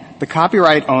then, the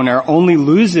copyright owner only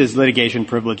loses litigation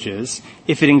privileges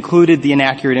if it included the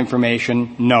inaccurate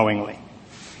information knowingly.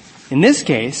 In this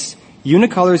case,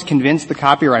 Unicolors convinced the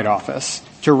Copyright Office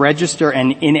to register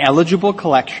an ineligible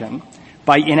collection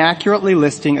by inaccurately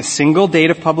listing a single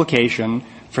date of publication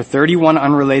for 31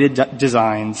 unrelated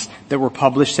designs that were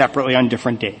published separately on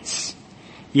different dates.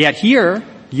 Yet here,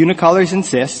 Unicolors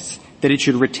insists that it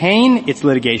should retain its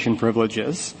litigation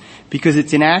privileges because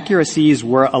its inaccuracies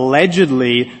were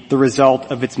allegedly the result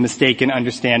of its mistaken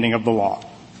understanding of the law.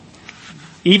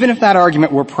 Even if that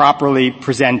argument were properly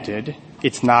presented,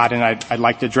 it's not, and I'd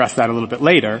like to address that a little bit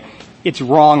later, it's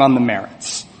wrong on the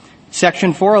merits.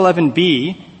 Section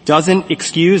 411B doesn't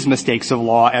excuse mistakes of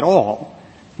law at all.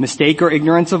 Mistake or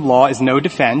ignorance of law is no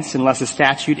defense unless a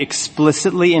statute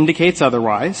explicitly indicates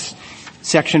otherwise,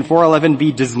 Section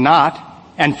 411B does not,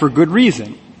 and for good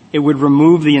reason. It would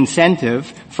remove the incentive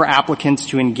for applicants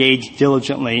to engage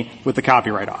diligently with the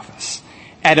Copyright Office.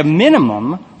 At a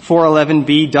minimum,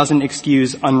 411B doesn't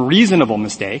excuse unreasonable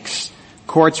mistakes.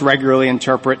 Courts regularly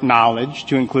interpret knowledge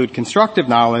to include constructive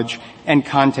knowledge, and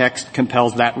context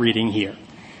compels that reading here.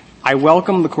 I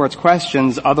welcome the Court's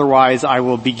questions. Otherwise, I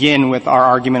will begin with our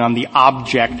argument on the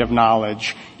object of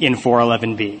knowledge in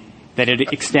 411B, that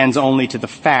it extends only to the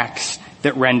facts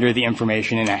that render the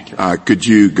information inaccurate. Could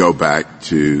you go back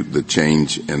to the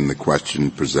change in the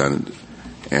question presented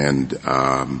and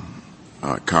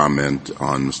comment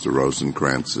on Mr.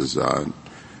 Rosenkranz's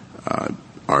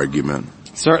argument?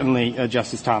 Certainly,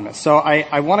 Justice Thomas. So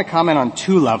I want to comment on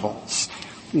two levels.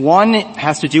 One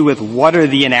has to do with what are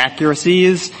the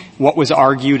inaccuracies, what was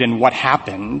argued, and what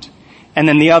happened. And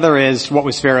then the other is what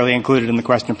was fairly included in the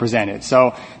question presented.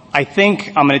 So I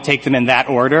think I'm going to take them in that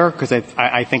order because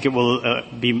I think it will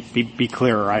be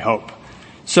clearer, I hope.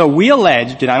 So we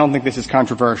alleged, and I don't think this is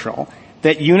controversial,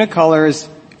 that Unicolors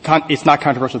it's not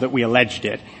controversial that we alleged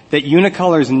it, that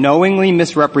Unicolors knowingly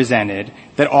misrepresented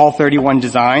that all 31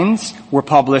 designs were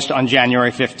published on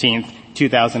January 15th,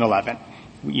 2011.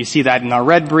 You see that in our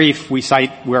red brief. We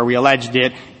cite where we alleged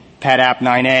it, PADAP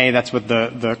 9A. That's what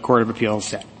the Court of Appeals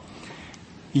said.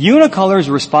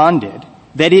 Unicolors responded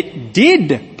that it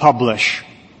did publish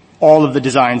all of the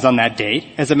designs on that date,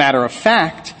 as a matter of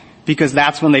fact, because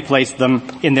that's when they placed them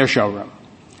in their showroom.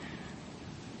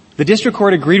 The district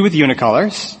court agreed with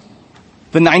Unicolors.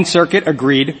 The Ninth Circuit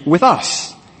agreed with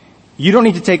us. You don't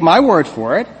need to take my word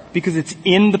for it because it's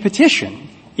in the petition.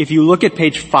 If you look at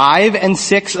page 5 and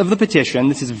 6 of the petition,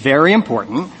 this is very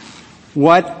important.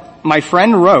 What my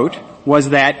friend wrote was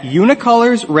that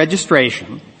Unicolors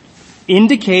registration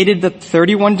indicated that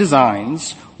 31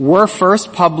 designs were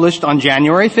first published on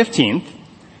January 15th,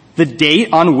 the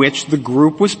date on which the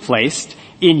group was placed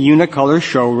in Unicolors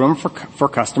showroom for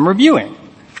customer viewing.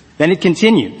 Then it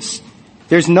continues.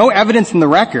 There's no evidence in the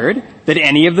record that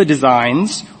any of the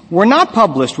designs were not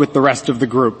published with the rest of the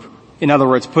group. In other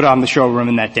words, put on the showroom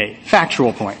in that date.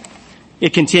 Factual point.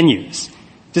 It continues.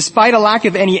 Despite a lack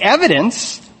of any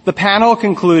evidence, the panel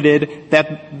concluded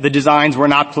that the designs were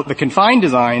not, the confined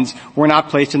designs were not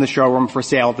placed in the showroom for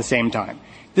sale at the same time.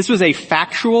 This was a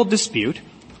factual dispute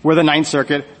where the Ninth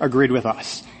Circuit agreed with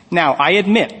us. Now, I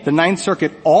admit the Ninth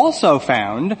Circuit also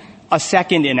found a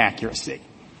second inaccuracy.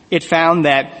 It found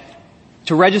that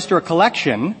to register a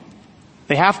collection,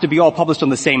 they have to be all published on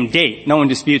the same date. No one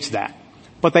disputes that.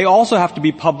 But they also have to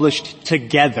be published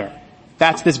together.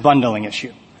 That's this bundling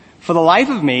issue. For the life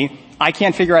of me, I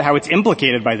can't figure out how it's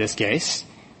implicated by this case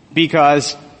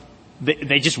because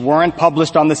they just weren't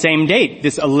published on the same date.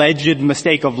 This alleged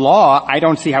mistake of law, I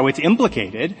don't see how it's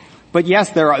implicated. But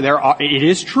yes, it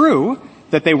is true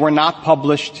that they were not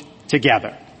published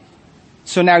together.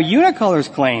 So now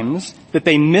Unicolors claims that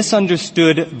they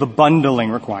misunderstood the bundling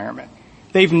requirement.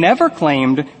 They've never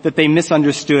claimed that they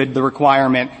misunderstood the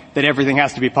requirement that everything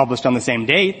has to be published on the same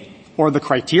date or the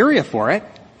criteria for it.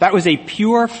 That was a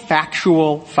pure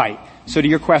factual fight. So to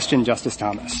your question, Justice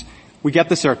Thomas, we get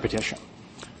the cert petition.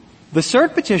 The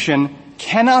cert petition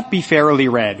cannot be fairly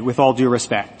read, with all due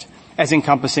respect, as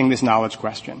encompassing this knowledge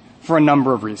question for a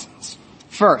number of reasons.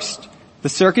 First, the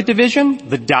circuit division,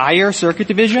 the Dyer circuit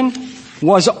division,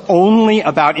 was only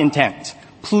about intent.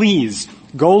 Please,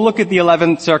 go look at the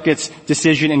 11th Circuit's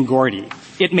decision in Gordy.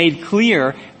 It made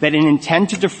clear that an intent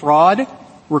to defraud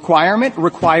requirement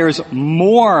requires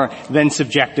more than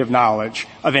subjective knowledge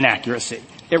of inaccuracy.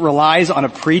 It relies on a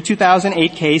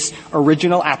pre-2008 case,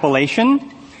 original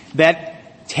appellation,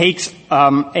 that takes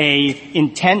a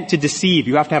intent to deceive.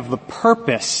 You have to have the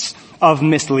purpose of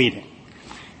misleading.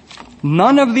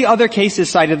 None of the other cases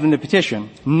cited in the petition,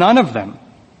 none of them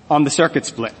on the circuit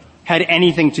split, had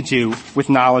anything to do with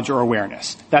knowledge or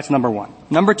awareness. That's number one.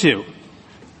 Number two,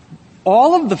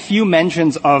 all of the few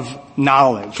mentions of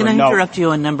knowledge. Can I interrupt you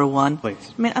on number one?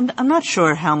 Please. I mean, I'm not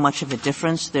sure how much of a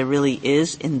difference there really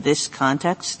is in this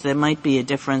context. There might be a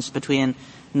difference between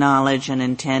knowledge and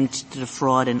intent to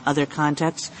defraud in other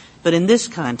contexts. But in this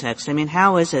context, I mean,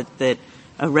 how is it that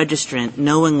a registrant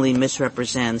knowingly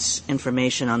misrepresents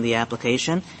information on the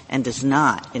application and does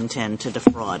not intend to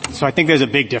defraud? So I think there's a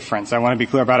big difference. I want to be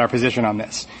clear about our position on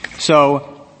this.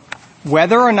 So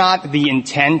whether or not the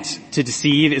intent to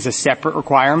deceive is a separate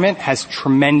requirement has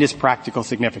tremendous practical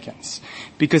significance.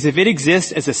 Because if it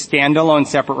exists as a standalone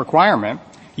separate requirement,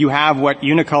 you have what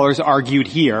Unicolors argued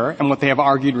here and what they have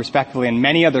argued respectfully in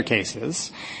many other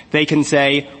cases. They can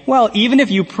say, well, even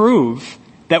if you prove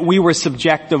that we were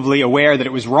subjectively aware that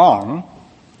it was wrong,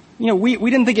 we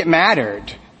didn't think it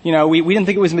mattered we didn't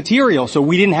think it was material, so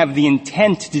we didn't have the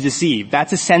intent to deceive.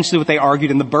 That's essentially what they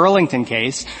argued in the Burlington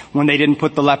case when they didn't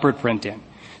put the leopard print in.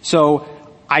 So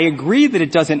I agree that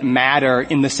it doesn't matter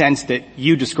in the sense that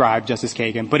you described, Justice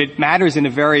Kagan, but it matters in a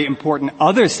very important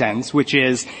other sense, which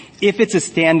is if it's a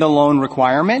standalone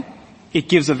requirement, it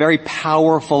gives a very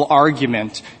powerful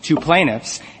argument to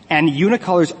plaintiffs. And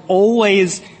Unicolors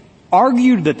always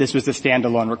argued that this was a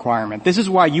standalone requirement. This is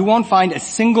why you won't find a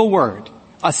single word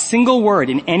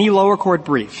in any lower court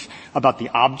brief about the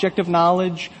object of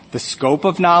knowledge, the scope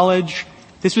of knowledge.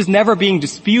 This was never being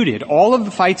disputed. All of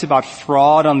the fights about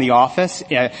fraud on the office,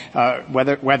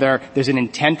 whether there's an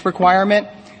intent requirement,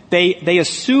 they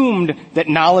assumed that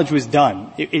knowledge was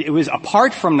done. It was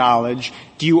apart from knowledge,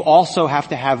 do you also have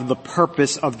to have the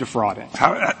purpose of defrauding?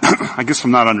 I guess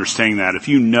I'm not understanding that. If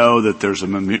you know that there's a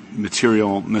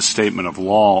material misstatement of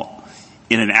law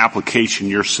in an application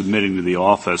you're submitting to the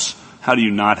office, how do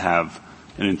you not have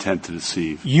an intent to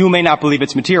deceive? You may not believe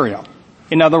it's material.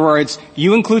 In other words,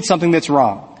 you include something that's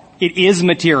wrong. It is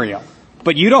material,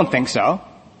 but you don't think so.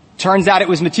 Turns out it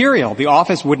was material. The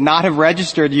office would not have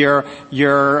registered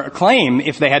your claim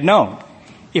if they had known.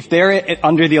 If they're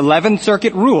under the 11th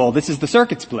Circuit rule, this is the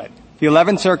circuit split. The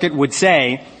 11th Circuit would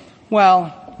say,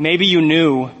 well, maybe you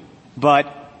knew,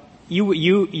 but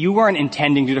you weren't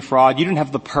intending to defraud. You didn't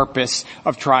have the purpose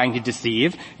of trying to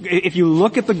deceive. If you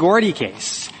look at the Gordy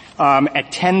case, at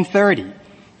 1030,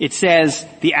 it says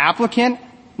the applicant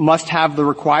must have the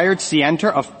required scienter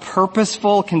of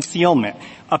purposeful concealment.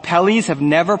 Appellees have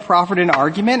never proffered an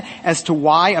argument as to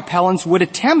why appellants would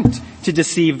attempt to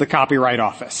deceive the Copyright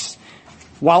Office.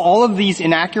 While all of these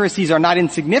inaccuracies are not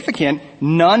insignificant,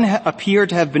 none appear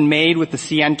to have been made with the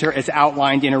scienter as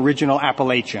outlined in original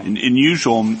appellation. In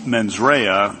usual mens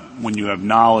rea, when you have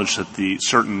knowledge that the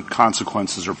certain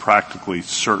consequences are practically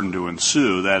certain to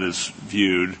ensue, that is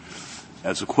viewed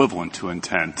as equivalent to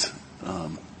intent.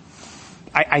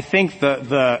 I think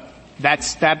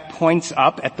that points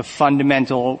up at the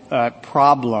fundamental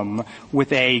problem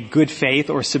with a good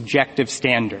faith or subjective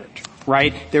standard,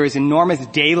 right? There is enormous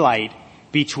daylight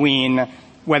between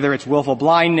whether it's willful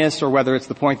blindness or whether it's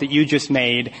the point that you just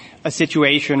made, a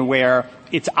situation where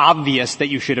it's obvious that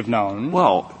you should have known.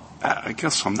 Well, I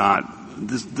guess I'm not.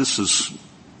 This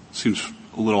seems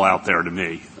a little out there to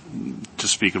me,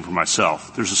 just speaking for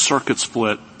myself. There's a circuit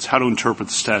split. It's how to interpret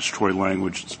the statutory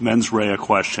language. It's mens rea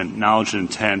question, knowledge and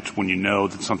intent when you know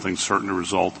that something's certain to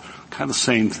result. Kind of the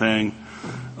same thing,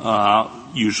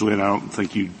 usually, and I don't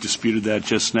think you disputed that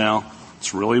just now.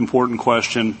 It's a really important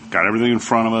question. Got everything in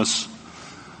front of us.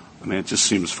 I mean, it just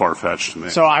seems far-fetched to me.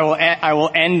 So I will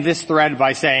end this thread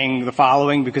by saying the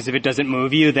following, because if it doesn't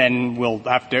move you, then we'll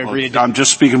have to agree to. I'm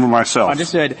just speaking for myself.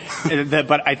 Understood.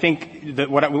 But I think that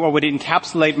what would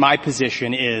encapsulate my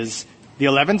position is the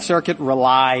 11th Circuit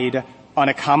relied on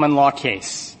a common law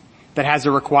case that has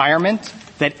a requirement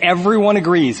that everyone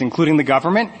agrees, including the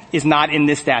government, is not in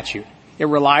this statute. It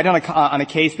relied on a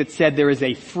case that said there is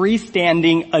a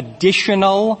freestanding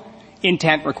additional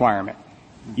intent requirement.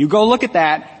 You go look at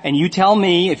that, and you tell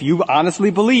me if you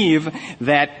honestly believe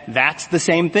that that's the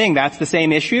same thing, that's the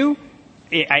same issue.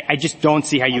 I just don't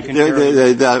see how you can.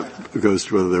 That goes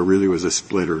to whether there really was a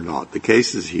split or not. The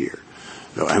case is here.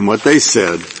 And what they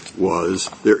said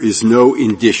was there is no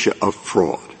indicia of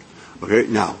fraud. Okay?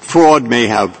 Now, fraud may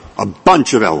have a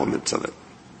bunch of elements of it.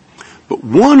 But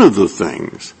one of the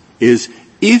things is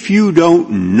if you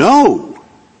don't know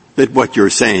that what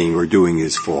you're saying or doing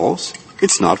is false,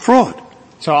 it's not fraud.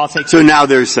 So now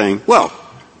they're saying, well,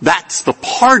 that's the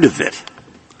part of it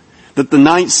that the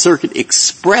Ninth Circuit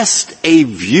expressed a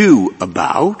view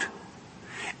about,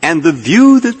 and the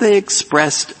view that they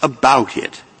expressed about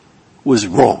it was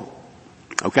wrong.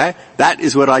 Okay? That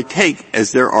is what I take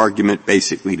as their argument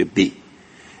basically to be.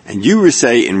 And you were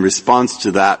saying in response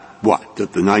to that, what?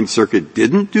 That the Ninth Circuit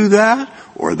didn't do that?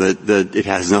 Or that it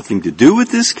has nothing to do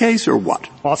with this case, or what?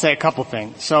 Well, I'll say a couple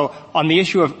things. So on the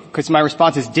issue of, because my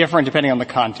response is different depending on the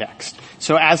context.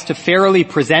 So as to fairly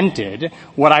presented,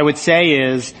 what I would say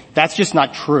is that's just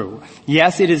not true.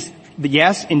 Yes,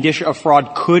 indicia of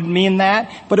fraud could mean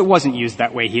that, but it wasn't used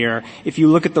that way here. If you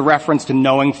look at the reference to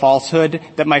knowing falsehood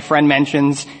that my friend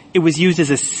mentions, it was used as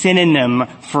a synonym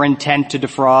for intent to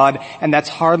defraud, and that's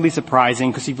hardly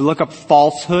surprising because if you look up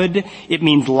falsehood, it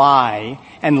means lie,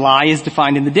 and lie is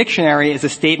defined in the dictionary as a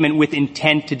statement with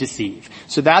intent to deceive.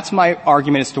 So that's my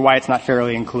argument as to why it's not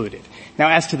fairly included. Now,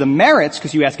 as to the merits,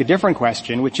 because you ask a different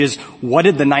question, which is what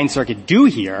did the Ninth Circuit do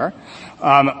here,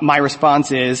 my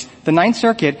response is the Ninth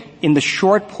Circuit, in the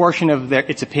short portion of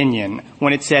its opinion,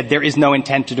 when it said there is no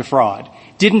intent to defraud,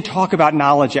 didn't talk about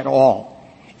knowledge at all.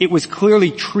 it was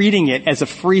clearly treating it as a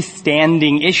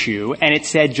freestanding issue, and it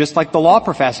said, just like the law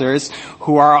professors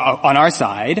who are on our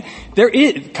side,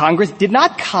 Congress did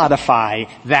not codify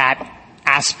that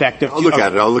aspect of... I'll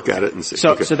look at it and see.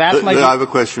 So that's my... I have a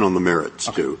question on the merits,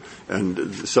 too.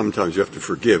 And sometimes you have to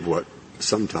forgive what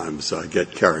sometimes I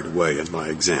get carried away in my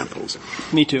examples.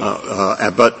 Me too.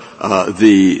 But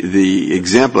the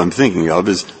example I'm thinking of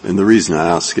is, and the reason I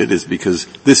ask it is because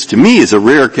this to me is a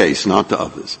rare case, not to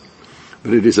others.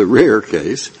 But it is a rare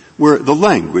case where the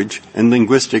language and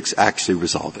linguistics actually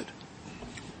resolve it.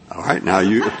 All right, now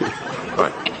you... all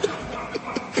right.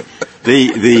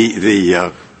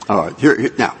 All right,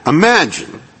 here, now,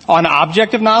 imagine... On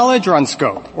object of knowledge or on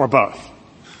scope, or both?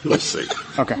 You'll see.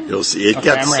 Okay. You'll see. It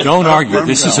okay, gets... Don't argue.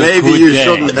 This is a maybe good you day.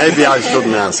 shouldn't, maybe I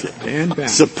shouldn't ask it.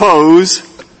 Suppose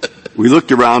we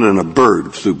looked around and a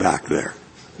bird flew back there.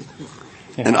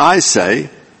 Yeah. And I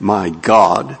say, my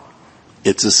God,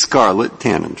 it's a scarlet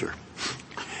tanager.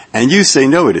 And you say,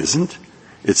 no, it isn't.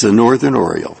 It's a northern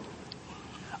oriole.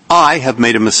 I have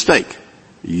made a mistake.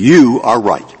 You are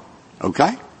right.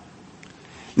 Okay?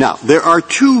 Now, there are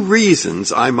two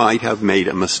reasons I might have made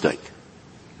a mistake.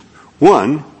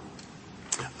 One,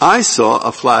 I saw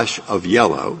a flash of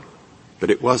yellow, but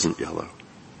it wasn't yellow.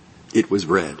 It was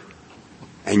red.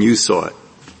 And you saw it.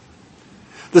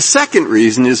 The second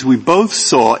reason is we both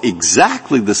saw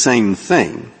exactly the same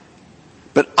thing,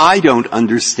 but I don't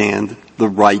understand the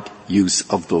right use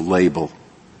of the label.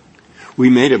 We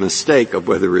made a mistake of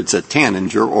whether it's a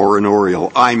tanager or an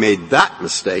oriole. I made that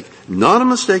mistake, not a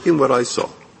mistake in what I saw.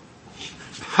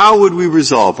 How would we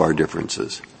resolve our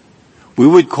differences? We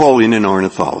would call in an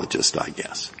ornithologist, I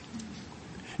guess.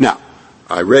 Now,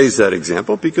 I raise that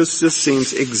example because this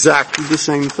seems exactly the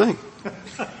same thing.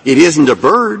 It isn't a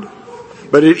bird,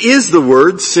 but it is the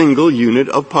word single unit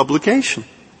of publication.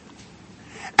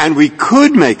 And we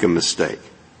could make a mistake,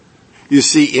 you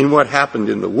see, in what happened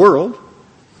in the world,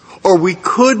 or we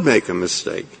could make a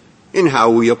mistake in how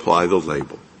we apply the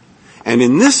label. And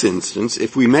in this instance,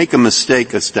 if we make a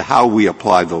mistake as to how we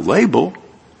apply the label,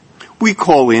 we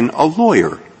call in a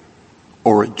lawyer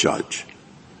or a judge.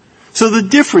 So the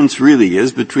difference really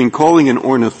is between calling an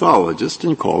ornithologist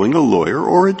and calling a lawyer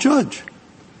or a judge.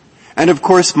 And of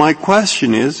course my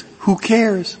question is, who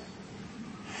cares?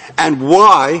 And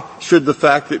why should the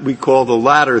fact that we call the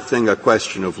latter thing a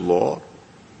question of law,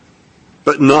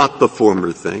 but not the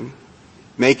former thing,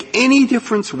 make any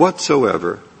difference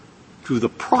whatsoever to the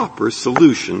proper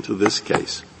solution to this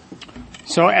case?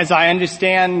 So as I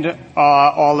understand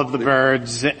all of the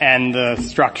birds and the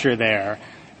structure there,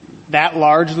 that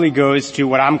largely goes to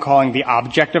what I'm calling the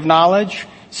object of knowledge.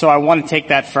 So I want to take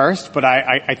that first, but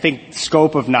I think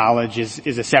scope of knowledge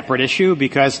is a separate issue,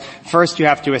 because first you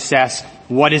have to assess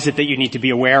what is it that you need to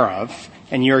be aware of,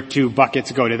 and your two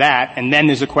buckets go to that, and then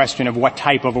there's a question of what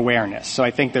type of awareness. So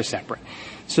I think they're separate.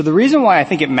 So the reason why I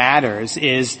think it matters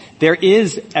is there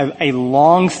is a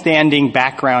long-standing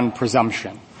background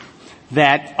presumption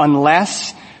that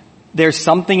unless there's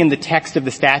something in the text of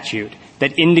the statute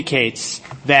that indicates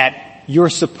that you're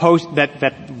supposed, that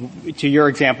to your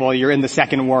example, you're in the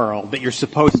second world, that you're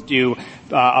supposed to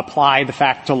apply the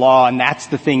fact to law, and that's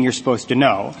the thing you're supposed to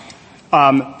know,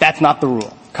 that's not the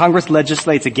rule. Congress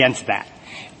legislates against that.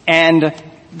 And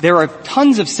there are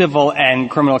tons of civil and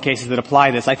criminal cases that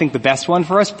apply this. I think the best one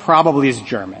for us probably is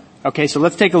German. Okay, so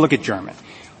let's take a look at German.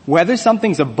 Whether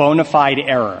something's a bona fide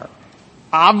error,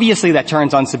 obviously that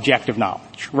turns on subjective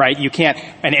knowledge, right?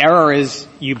 An error is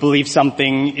you believe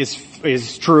something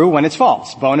is true when it's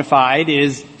false. Bona fide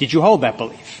is, did you hold that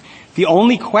belief? The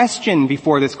only question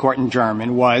before this court in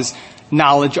German was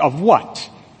knowledge of what?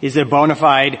 Is it a bona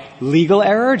fide legal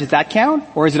error? Does that count?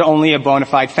 Or is it only a bona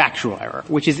fide factual error?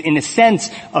 Which is, in a sense,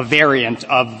 a variant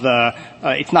of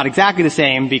it's not exactly the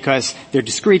same because they're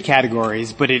discrete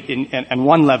categories, but on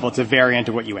one level it's a variant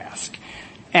of what you ask.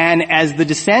 And as the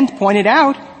dissent pointed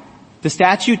out, the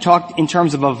statute talked in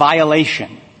terms of a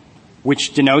violation,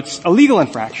 which denotes a legal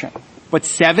infraction. But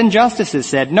 7 justices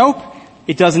said, nope,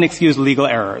 it doesn't excuse legal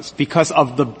errors because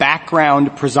of the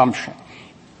background presumption.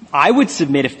 I would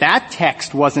submit if that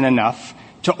text wasn't enough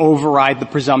to override the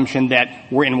presumption that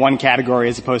we're in one category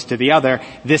as opposed to the other,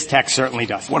 this text certainly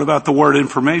doesn't. What about the word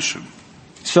information?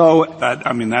 So that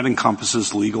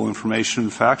encompasses legal information,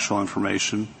 factual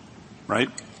information, right?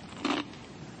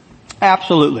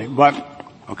 Absolutely. But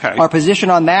okay. Our position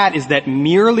on that is that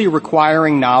merely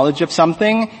requiring knowledge of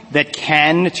something that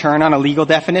can turn on a legal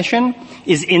definition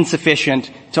is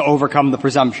insufficient to overcome the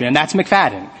presumption. And that's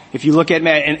McFadden. If you look at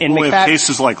in we McFadden, have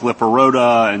cases like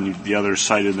Liparota and the others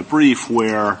cited in the brief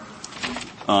where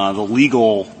the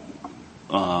legal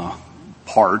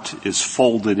part is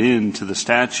folded into the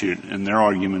statute, and their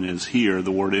argument is here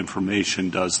the word information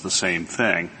does the same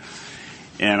thing.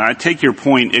 And I take your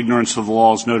point, ignorance of the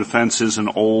law is no defense is an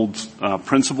old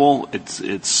principle.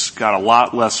 It's got a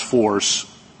lot less force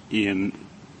in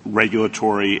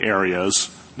regulatory areas,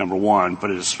 number one,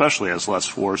 but it especially has less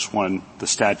force when the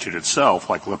statute itself,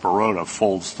 like Liparota,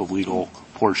 folds the legal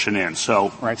portion in.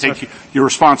 So, your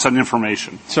response on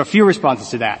information. So a few responses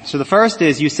to that. So the first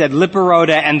is you said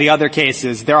Liparota and the other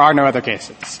cases. There are no other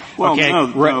cases. Well, okay?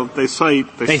 No, they cite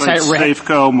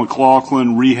Safeco,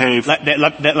 McLaughlin, Rehave.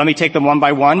 Let me take them one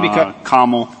by one because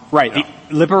Kamal. Right. Yeah.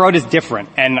 Liparota is different,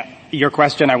 and your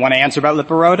question I want to answer about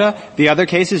Liparota. The other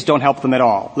cases don't help them at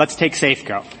all. Let's take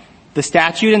Safeco. The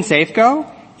statute in Safeco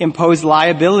imposed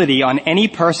liability on any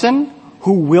person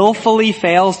who willfully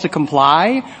fails to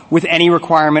comply with any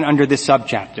requirement under this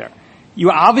subchapter.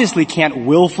 You obviously can't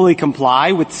willfully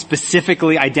comply with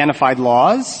specifically identified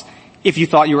laws if you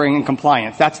thought you were in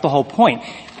compliance. That's the whole point.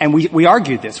 And we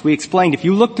argued this. We explained if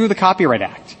you look through the Copyright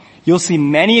Act, you'll see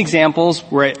many examples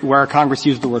where Congress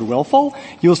used the word willful.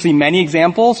 You'll see many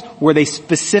examples where they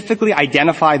specifically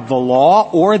identified the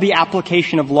law or the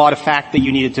application of law to fact that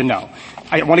you needed to know.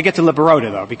 I want to get to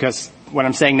Liparota, though, because what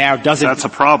I'm saying now doesn't... That's a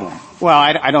problem. Well,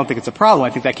 I don't think it's a problem. I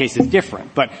think that case is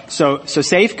different. But so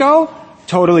Safeco,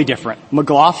 totally different.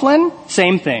 McLaughlin,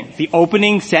 same thing. The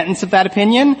opening sentence of that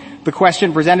opinion, the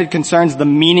question presented concerns the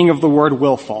meaning of the word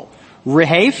willful.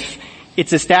 Rehafe,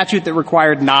 it's a statute that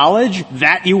required knowledge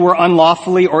that you were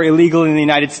unlawfully or illegally in the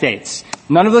United States.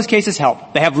 None of those cases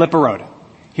help. They have Liparota.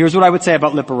 Here's what I would say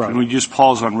about Liparota. Can we just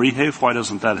pause on Rehafe? Why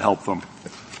doesn't that help them?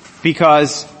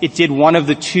 Because it had one of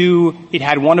the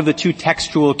two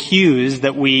textual cues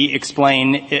that we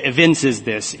explain evinces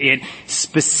this. It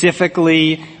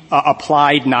specifically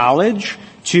applied knowledge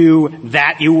to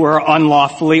that you were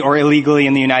unlawfully or illegally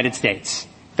in the United States.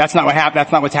 That's not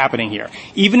what's happening here.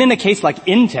 Even in a case like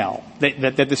Intel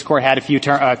that this court had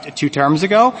two terms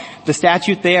ago, the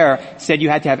statute there said you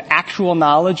had to have actual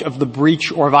knowledge of the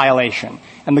breach or violation.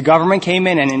 And the government came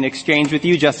in and in exchange with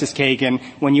you, Justice Kagan,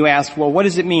 when you asked, well, what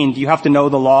does it mean? Do you have to know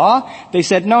the law? They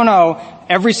said, no.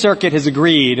 Every circuit has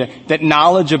agreed that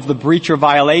knowledge of the breach or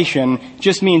violation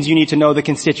just means you need to know the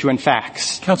constituent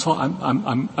facts. Counsel,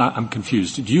 I'm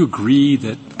confused. Do you agree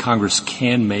that Congress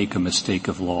can make a mistake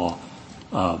of law?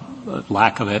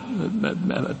 Lack of it,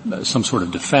 some sort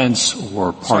of defense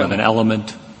or part of an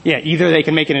element? Yeah, either they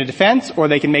can make it a defense or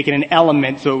they can make it an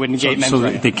element so it would negate mens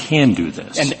rea. So they can do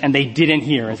this. And they didn't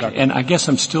here. Okay. And I guess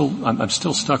I'm still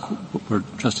stuck where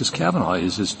Justice Kavanaugh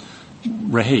is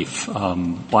Rehafe.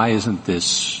 Why isn't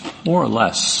this more or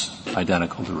less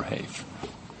identical to Rehafe?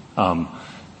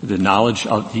 The knowledge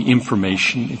of the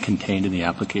information contained in the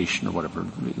application or whatever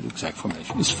the exact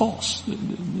formation is false.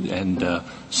 And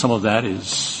some of that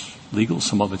is legal,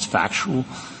 some of it's factual.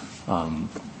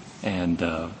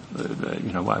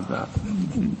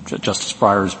 Justice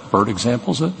Breyer's bird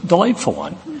example is a delightful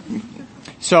one.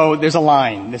 So there's a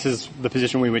line. This is the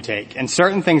position we would take. And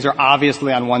certain things are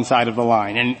obviously on one side of the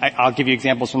line. And I'll give you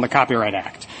examples from the Copyright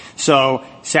Act. So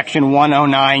Section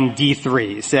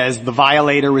 109D3 says the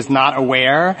violator was not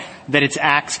aware that its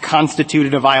acts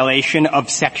constituted a violation of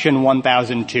Section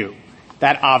 1002.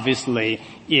 That obviously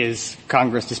is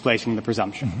Congress displacing the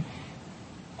presumption. Mm-hmm.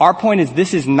 Our point is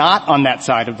this is not on that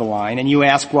side of the line, and you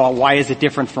ask, well, why is it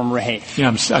different from Rehafe?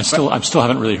 Yeah, I still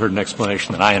haven't really heard an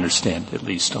explanation that I understand, at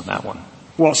least on that one.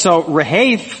 Well, so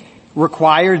Rehafe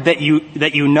required that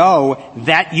you know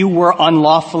that you were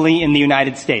unlawfully in the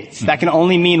United States. Mm-hmm. That can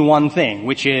only mean one thing,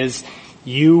 which is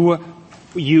you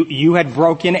had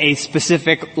broken a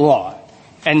specific law.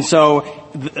 And so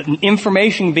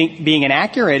information being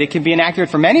inaccurate, it can be inaccurate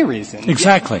for many reasons.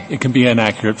 Exactly. It can be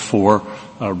inaccurate for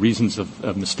reasons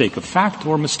of mistake of fact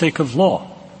or mistake of law.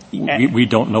 We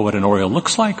don't know what an Oreo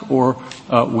looks like, or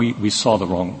we saw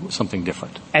something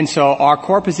different. And so our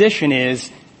core position is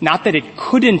not that it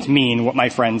couldn't mean what my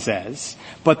friend says,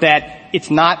 but that it's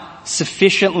not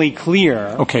sufficiently clear.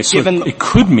 Okay, so it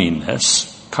could mean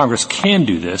this. Congress can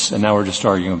do this, and now we're just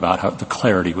arguing about the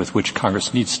clarity with which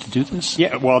Congress needs to do this.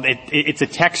 Yeah, well, it's a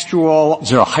textual. Is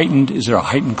there a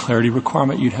heightened clarity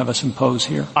requirement you'd have us impose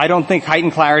here? I don't think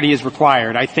heightened clarity is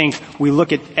required. I think we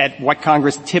look at what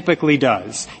Congress typically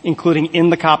does, including in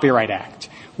the Copyright Act.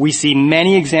 We see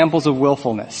many examples of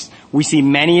willfulness. We see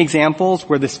many examples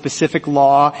where the specific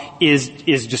law is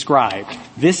described.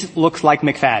 This looks like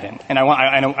McFadden, and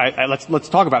let's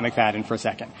talk about McFadden for a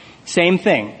second. Same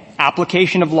thing.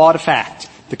 Application of law to fact.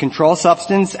 The Controlled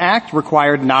Substance Act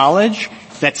required knowledge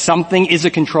that something is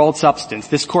a controlled substance.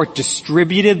 This court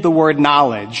distributed the word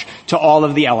knowledge to all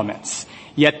of the elements.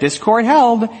 Yet this court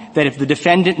held that if the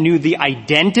defendant knew the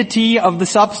identity of the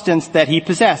substance that he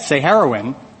possessed, say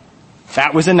heroin,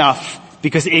 that was enough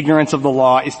because ignorance of the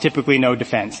law is typically no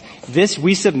defense. This,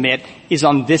 we submit, is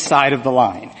on this side of the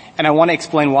line. And I want to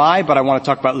explain why, but I want to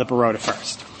talk about Liparota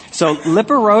first. So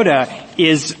Liparota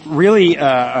is really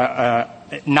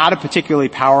not a particularly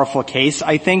powerful case,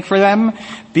 I think, for them,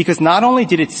 because not only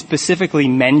did it specifically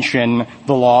mention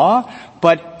the law,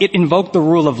 but it invoked the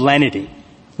rule of lenity.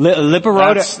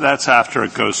 Liparota. That's after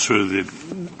it goes through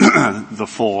the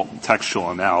full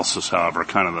textual analysis, however,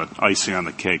 kind of an icing on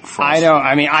the cake for us.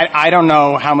 I don't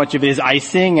know how much of it is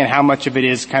icing and how much of it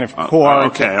is kind of core.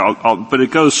 Okay, but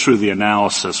it goes through the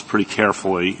analysis pretty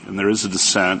carefully, and there is a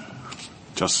dissent.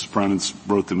 Justice Brennan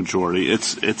wrote the majority.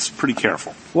 It's pretty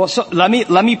careful. Well, so let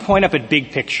me point up a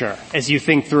big picture as you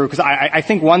think through, because I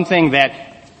think one thing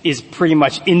that is pretty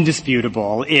much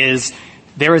indisputable is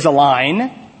there is a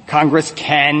line. Congress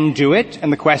can do it,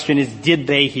 and the question is, did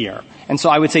they here? And so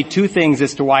I would say two things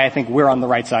as to why I think we're on the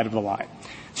right side of the line.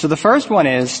 So the first one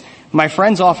is, my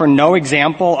friends offer no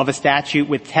example of a statute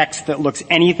with text that looks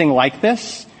anything like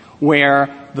this,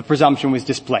 where the presumption was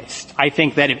displaced. I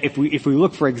think that if we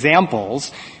look for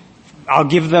examples, I'll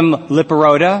give them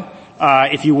Liparota.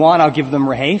 If you want, I'll give them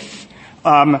Rehafe.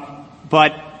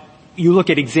 But you look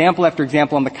at example after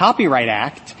example in the Copyright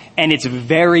Act, and it's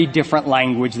very different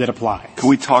language that applies. Can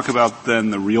we talk about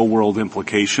then the real-world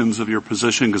implications of your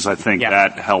position? Because I think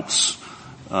that helps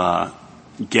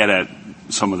get at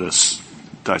some of this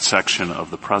dissection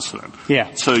of the precedent.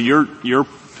 Yeah. So your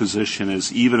position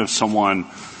is even if someone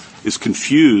is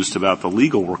confused about the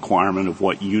legal requirement of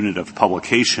what unit of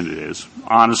publication it is,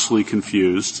 honestly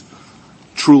confused,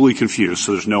 truly confused,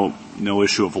 so there's no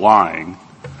issue of lying,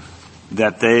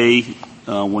 that they,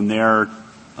 when their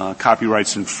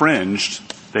copyright's infringed,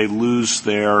 they lose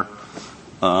their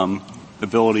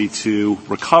ability to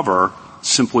recover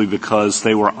simply because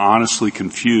they were honestly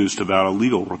confused about a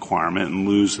legal requirement and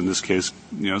lose, in this case,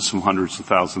 some hundreds of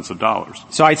thousands of dollars.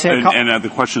 So I'd say and the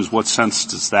question is, what sense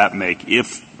does that make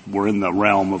if we're in the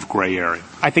realm of gray area?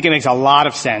 I think it makes a lot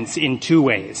of sense in two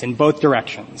ways, in both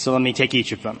directions. So let me take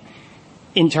each of them.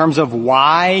 In terms of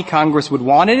why Congress would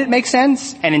want it, it makes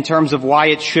sense. And in terms of why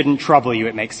it shouldn't trouble you,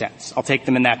 it makes sense. I'll take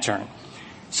them in that turn.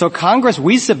 So Congress,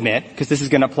 we submit, because this is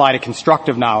going to apply to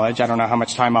constructive knowledge, I don't know how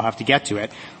much time I'll have to get to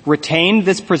it, retained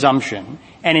this presumption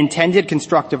and intended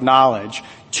constructive knowledge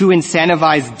to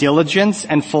incentivize diligence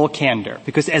and full candor.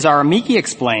 Because as our amici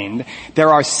explained, there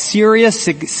are serious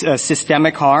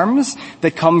systemic harms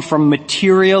that come from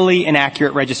materially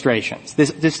inaccurate registrations.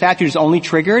 This statute is only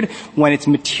triggered when it's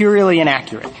materially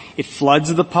inaccurate. It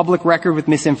floods the public record with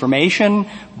misinformation,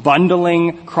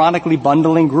 chronically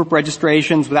bundling group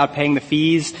registrations without paying the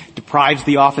fees, deprives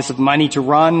the office of money to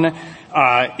run.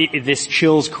 This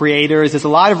chills creators. There's a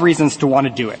lot of reasons to want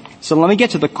to do it. So let me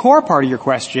get to the core part of your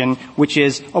question, which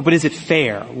is, but is it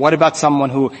fair? What about someone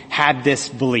who had this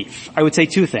belief? I would say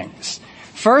two things.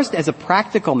 First, as a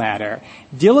practical matter,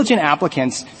 diligent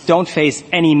applicants don't face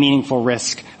any meaningful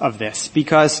risk of this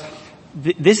because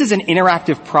this is an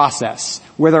interactive process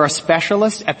where there are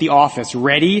specialists at the office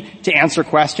ready to answer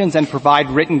questions and provide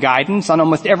written guidance on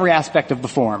almost every aspect of the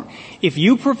form. If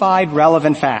you provide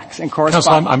relevant facts and correspond...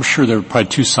 Counsel, I'm sure there are probably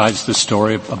two sides to the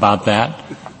story about that,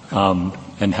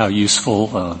 and how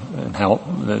useful, and how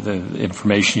the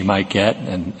information you might get.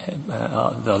 And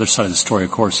the other side of the story,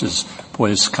 of course, is, boy,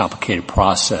 this is a complicated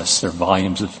process. There are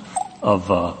volumes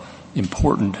of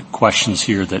important questions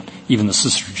here that even the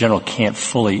Solicitor General can't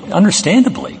fully,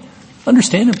 understandably,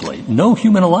 no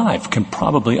human alive can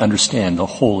probably understand the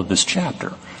whole of this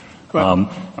chapter.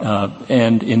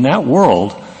 And in that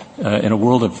world, in a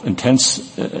world of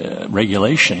intense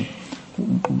regulation,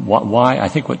 why I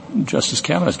think what Justice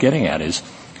Kavanaugh is getting at is,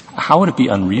 how would it be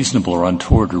unreasonable or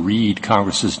untoward to read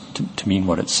Congress's to mean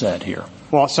what it said here?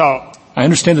 Well, so I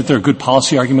understand that there are good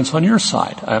policy arguments on your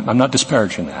side. I'm not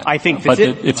disparaging that. I think but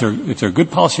if there are good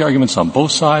policy arguments on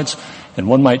both sides, and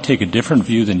one might take a different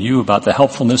view than you about the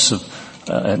helpfulness of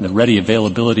and the ready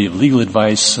availability of legal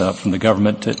advice from the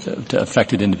government to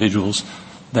affected individuals,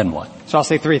 then what? So I'll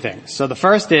say three things. So the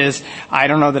first is, I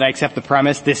don't know that I accept the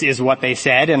premise this is what they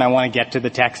said, and I want to get to the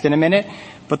text in a minute.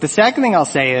 But the second thing I'll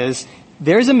say is,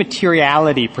 there's a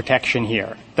materiality protection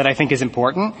here that I think is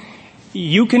important.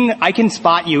 I can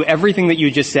spot you everything that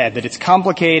you just said, that it's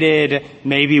complicated,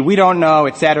 maybe we don't know,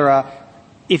 etc.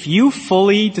 If you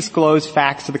fully disclose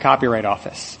facts to the Copyright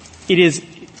Office, it is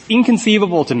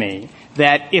inconceivable to me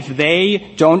that if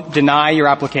they don't deny your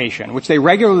application, which they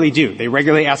regularly do, they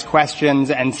regularly ask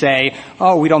questions and say,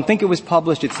 oh, we don't think it was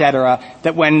published, etc.,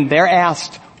 that when they're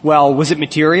asked, well, was it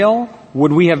material?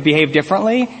 would we have behaved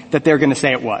differently, that they're going to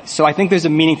say it was. So I think there's a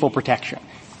meaningful protection.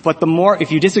 But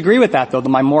if you disagree with that, though,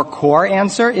 my more core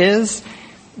answer is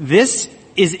this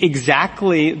is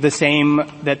exactly the same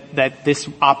that this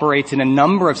operates in a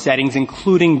number of settings,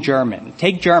 including German.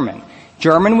 Take German.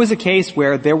 German was a case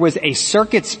where there was a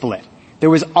circuit split. There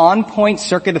was on-point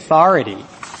circuit authority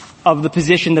of the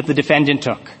position that the defendant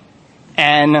took.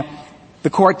 And the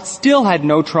court still had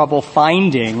no trouble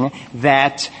finding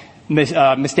that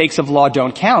mistakes of law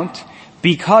don't count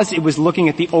because it was looking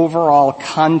at the overall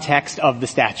context of the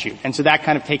statute. And so that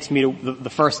kind of takes me to the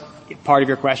first part of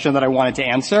your question that I wanted to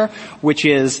answer, which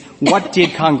is, what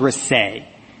did Congress say?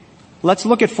 Let's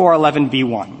look at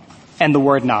 411b1 and the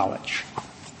word knowledge.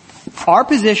 Our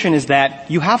position is that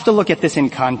you have to look at this in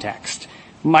context.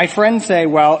 My friends say,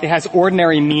 well, it has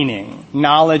ordinary meaning.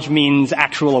 Knowledge means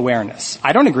actual awareness.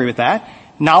 I don't agree with that.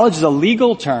 Knowledge is a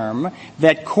legal term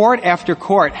that court after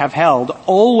court have held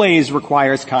always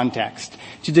requires context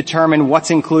to determine what's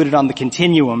included on the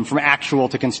continuum from actual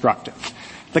to constructive.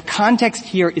 The context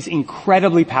here is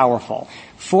incredibly powerful.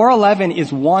 411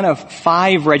 is one of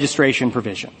 5 registration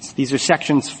provisions. These are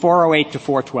sections 408 to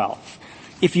 412.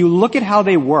 If you look at how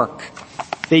they work,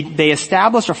 they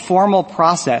establish a formal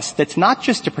process that's not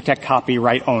just to protect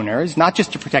copyright owners, not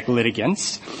just to protect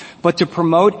litigants, but to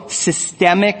promote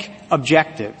systemic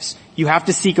objectives. You have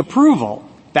to seek approval.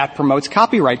 That promotes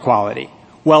copyright quality.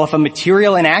 Well, if a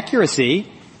material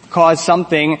inaccuracy caused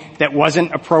something that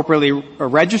wasn't appropriately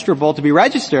registrable to be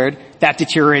registered, that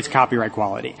deteriorates copyright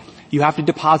quality. You have to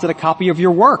deposit a copy of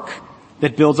your work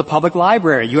that builds a public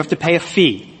library. You have to pay a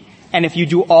fee. And if you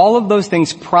do all of those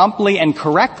things promptly and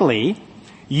correctly,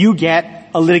 you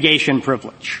get a litigation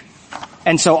privilege.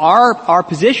 And so our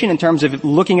position in terms of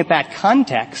looking at that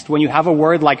context, when you have a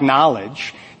word like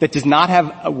knowledge that does not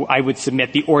have, I would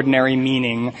submit, the ordinary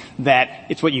meaning that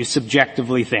it's what you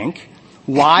subjectively think,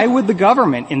 why would the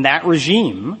government in that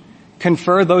regime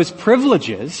confer those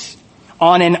privileges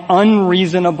on an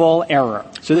unreasonable error?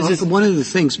 So this is one of the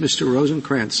things Mr.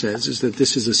 Rosenkranz says is that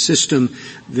this is a system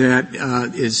that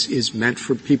is meant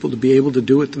for people to be able to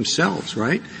do it themselves,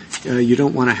 right? You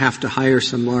don't want to have to hire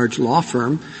some large law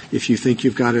firm if you think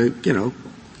you've got a,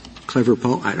 clever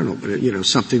poem, I don't know, but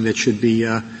something that should be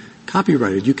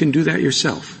copyrighted. You can do that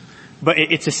yourself. But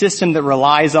it's a system that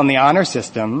relies on the honor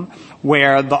system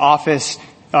where the office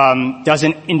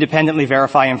doesn't independently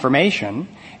verify information.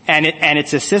 And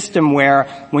it's a system where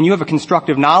when you have a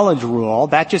constructive knowledge rule,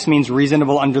 that just means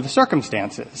reasonable under the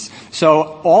circumstances. So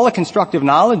all a constructive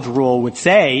knowledge rule would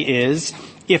say is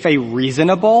if a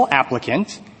reasonable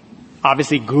applicant,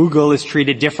 obviously Google is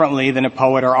treated differently than a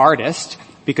poet or artist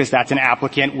because that's an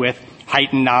applicant with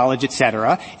heightened knowledge,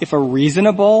 etc. If a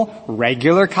reasonable,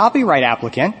 regular copyright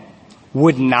applicant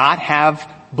would not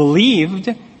have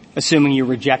believed, assuming you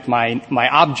reject my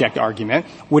object argument,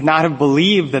 would not have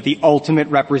believed that the ultimate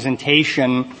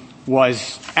representation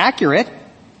was accurate,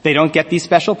 they don't get these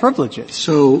special privileges.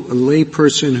 So a lay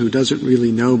person who doesn't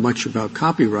really know much about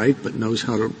copyright but knows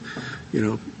how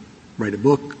to, write a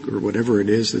book or whatever it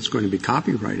is that's going to be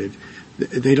copyrighted,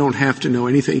 they don't have to know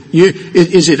anything.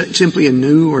 Is it simply a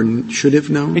knew or should have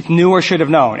known? It's knew or should have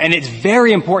known. And it's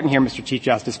very important here, Mr. Chief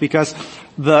Justice, because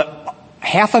the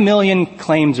 500,000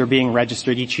 claims are being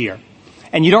registered each year.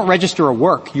 And you don't register a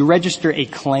work, you register a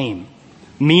claim.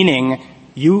 Meaning,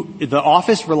 the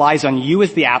office relies on you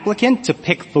as the applicant to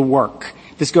pick the work.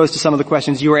 This goes to some of the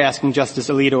questions you were asking, Justice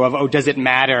Alito, of, does it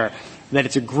matter that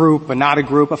it's a group or not a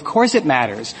group? Of course it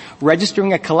matters.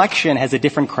 Registering a collection has a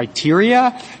different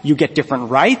criteria. You get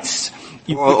different rights.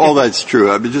 All that's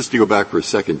true. Just to go back for a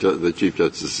second to the Chief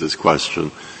Justice's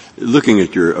question. Looking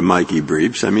at your Mikey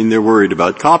briefs, they're worried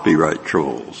about copyright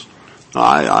trolls.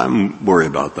 I'm worried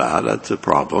about that. That's a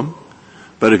problem.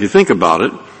 But if you think about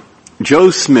it, Joe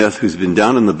Smith, who's been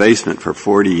down in the basement for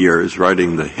 40 years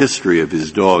writing the history of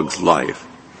his dog's life,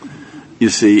 you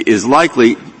see, is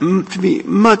likely to be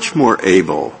much more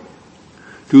able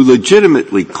to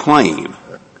legitimately claim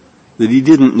that he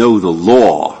didn't know the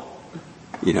law,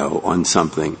 on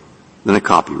something than a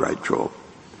copyright troll.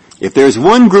 If there's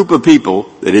one group of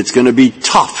people that it's going to be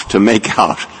tough to make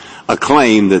out a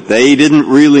claim that they didn't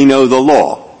really know the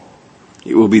law,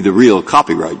 it will be the real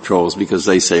copyright trolls because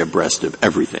they say abreast of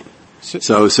everything.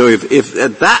 So if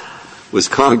that was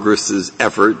Congress's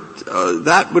effort,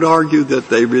 that would argue that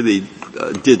they really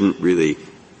didn't really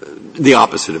the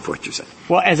opposite of what you're saying.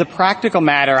 Well, as a practical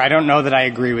matter, I don't know that I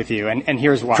agree with you, and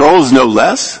here's why. Trolls know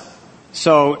less?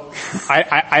 So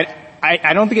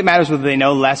I don't think it matters whether they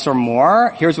know less or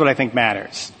more. Here's what I think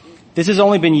matters. This has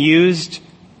only been used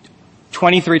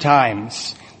 23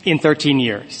 times in 13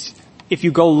 years. if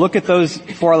you go look at those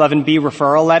 411B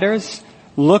referral letters,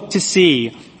 look to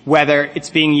see whether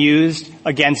it's being used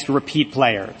against repeat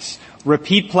players.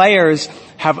 Repeat players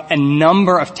have a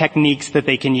number of techniques that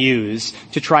they can use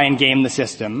to try and game the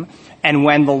system. And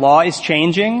when the law is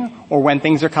changing or when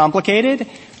things are complicated,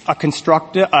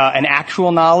 an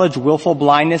actual knowledge, willful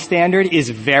blindness standard is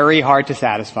very hard to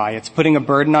satisfy. It's putting a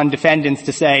burden on defendants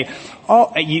to say,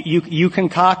 you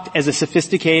concoct as a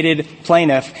sophisticated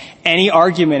plaintiff any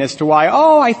argument as to why,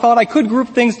 I thought I could group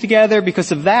things together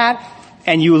because of that,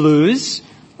 and you lose.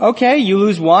 Okay, you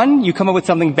lose one, you come up with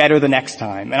something better the next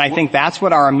time. And I think that's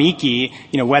what our amici,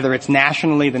 whether it's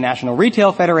nationally, the National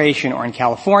Retail Federation, or in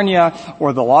California,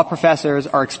 or the law professors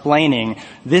are explaining.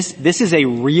 This is a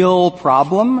real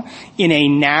problem in a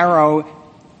narrow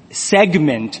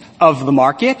segment of the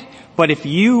market. But if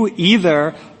you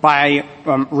either by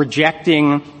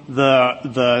rejecting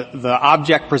the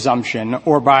object presumption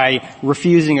or by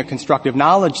refusing a constructive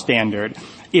knowledge standard,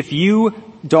 if you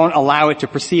don't allow it to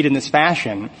proceed in this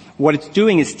fashion, what it's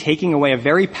doing is taking away a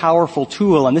very powerful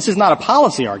tool, and this is not a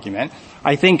policy argument.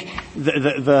 I think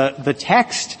the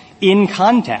text in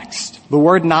context, the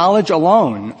word knowledge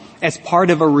alone, as part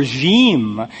of a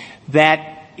regime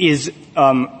that is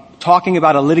talking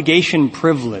about a litigation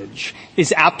privilege,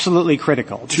 is absolutely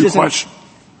critical. Two questions.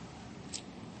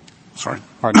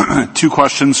 Two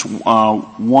questions.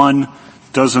 One,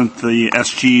 doesn't the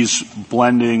SG's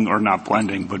blending, or not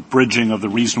blending, but bridging of the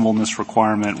reasonableness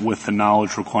requirement with the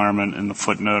knowledge requirement in the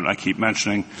footnote I keep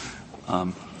mentioning,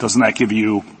 doesn't that give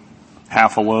you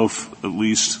half a loaf at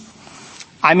least?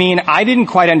 I mean, I didn't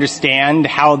quite understand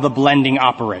how the blending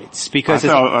operates because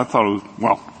I thought it was,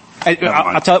 well,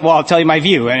 I'll tell you my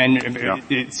view,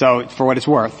 so for what it's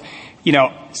worth.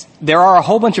 There are a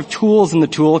whole bunch of tools in the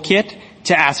toolkit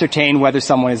to ascertain whether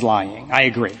someone is lying. I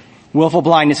agree. Willful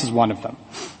blindness is one of them.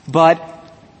 But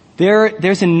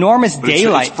there's enormous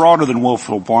daylight. It's broader than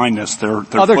willful blindness. Their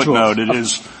other footnote, tools. It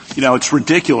is, it's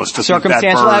ridiculous to think that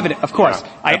circumstantial evidence, of course.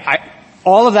 Yeah.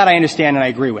 All of that I understand and I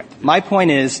agree with. My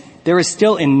point is, there is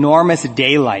still enormous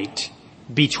daylight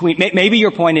between, maybe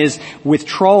your point is with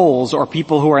trolls or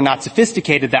people who are not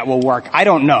sophisticated that will work. I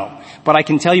don't know. But I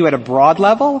can tell you at a broad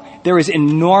level, there's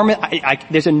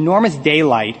enormous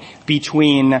daylight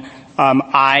between,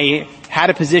 I had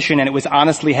a position and it was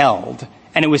honestly held,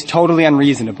 and it was totally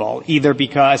unreasonable, either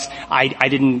because I'm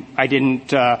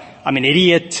an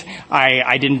idiot,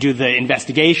 I didn't do the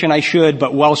investigation I should,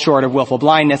 but well short of willful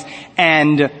blindness,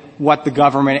 and what the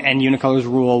government and Unicolors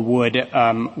rule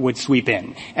would sweep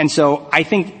in. And so I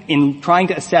think in trying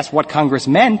to assess what Congress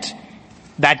meant,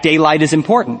 that daylight is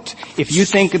important. If you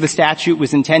think the statute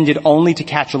was intended only to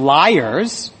catch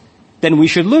liars, then we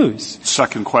should lose.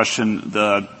 Second question,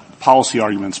 the policy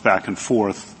arguments back and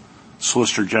forth,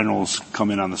 Solicitor Generals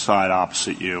come in on the side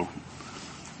opposite you.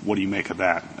 What do you make of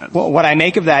that? Well, what I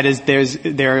make of that is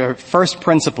there are first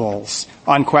principles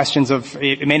on questions of,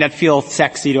 it may not feel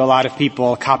sexy to a lot of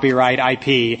people, copyright,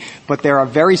 IP, but there are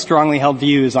very strongly held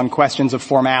views on questions of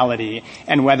formality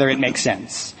and whether it makes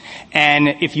sense.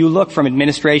 And if you look from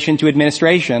administration to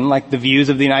administration, like the views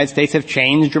of the United States have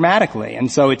changed dramatically. And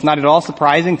so it's not at all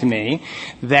surprising to me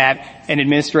that an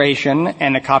administration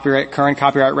and a current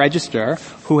copyright register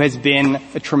who has been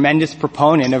a tremendous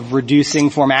proponent of reducing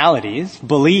formalities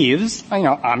believes,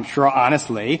 I'm sure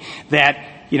honestly,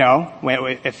 that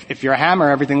if you're a hammer,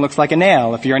 everything looks like a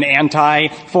nail. If you're an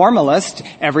anti-formalist,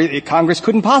 Congress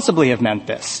couldn't possibly have meant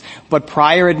this. But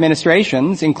prior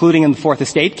administrations, including in the Fourth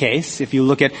Estate case, if you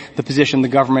look at the position the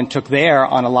government took there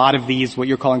on a lot of these, what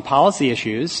you're calling policy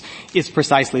issues, is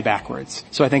precisely backwards.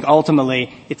 So I think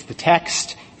ultimately it's the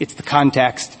text, it's the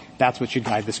context, that's what should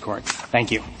guide this court. Thank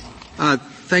you.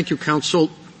 Thank you, counsel.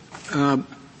 You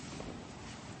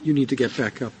need to get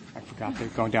back up. I forgot they're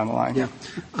going down the line. Yeah.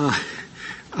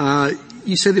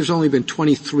 You said there's only been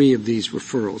 23 of these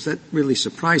referrals. That really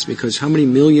surprised me, because how many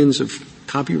millions of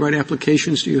copyright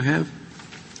applications do you have?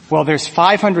 Well, there's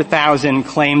 500,000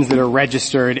 claims that are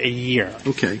registered a year.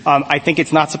 Okay. I think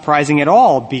it's not surprising at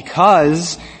all,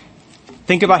 because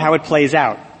think about how it plays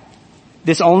out.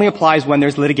 This only applies when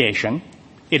there's litigation.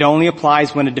 It only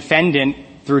applies when a defendant,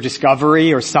 through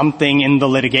discovery or something in the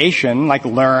litigation,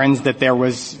 learns that there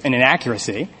was an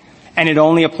inaccuracy. And it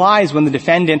only applies when the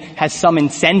defendant has some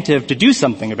incentive to do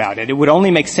something about it. It would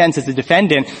only make sense as a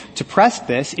defendant to press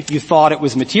this if you thought it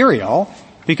was material,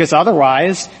 because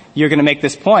otherwise you're going to make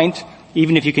this point,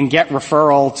 even if you can get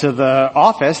referral to the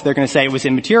office, they're going to say it was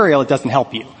immaterial, it doesn't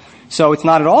help you. So it's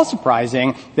not at all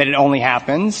surprising that it only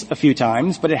happens a few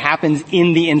times, but it happens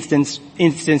in the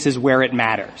instances where it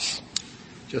matters.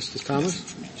 Justice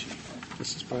Thomas?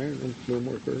 Justice Breyer? No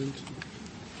more Burns?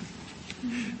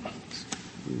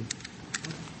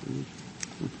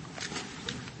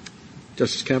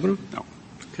 Justice Kavanaugh? No.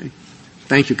 Okay.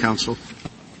 Thank you, counsel.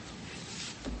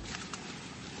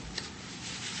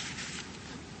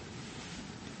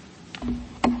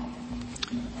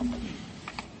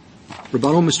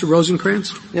 Rebuttal, Mr.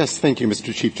 Rosenkranz? Yes, thank you,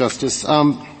 Mr. Chief Justice.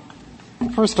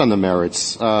 First on the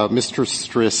merits, Mr.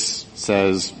 Stris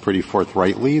says pretty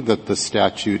forthrightly that the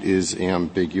statute is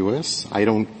ambiguous. I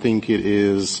don't think it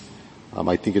is.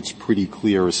 I think it's pretty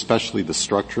clear, especially the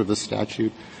structure of the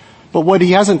statute. But what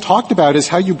he hasn't talked about is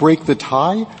how you break the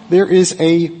tie. There is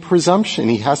a presumption.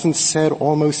 He hasn't said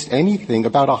almost anything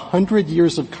about 100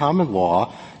 years of common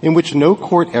law in which no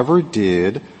court ever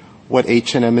did what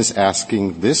H&M is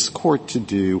asking this court to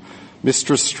do.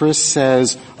 Mr. Stris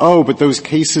says, but those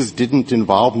cases didn't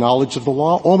involve knowledge of the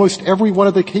law. Almost every one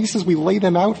of the cases, we lay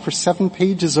them out for 7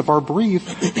 pages of our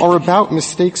brief, are about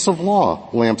mistakes of law.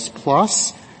 Lamps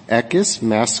Plus, Eckes,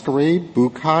 Masquerade,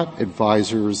 Bucott,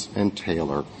 Advisors, and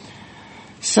Taylor.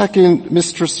 Second,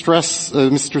 Mr.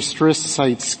 Stris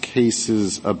cites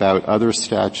cases about other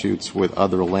statutes with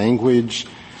other language.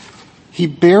 He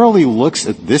barely looks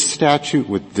at this statute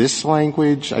with this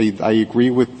language. I agree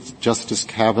with Justice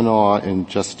Kavanaugh and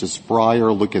Justice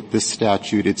Breyer. Look at this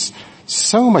statute. It's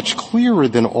so much clearer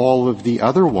than all of the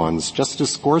other ones.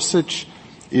 Justice Gorsuch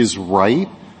is right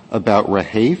about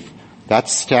Rahafe. That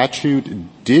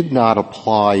statute did not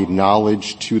apply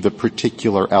knowledge to the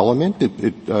particular element,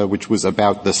 which was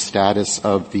about the status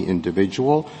of the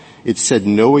individual. It said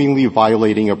knowingly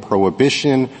violating a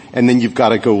prohibition, and then you've got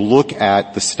to go look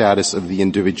at the status of the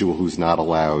individual who's not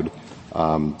allowed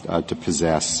to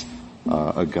possess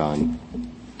a gun.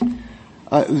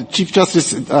 Chief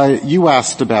Justice, you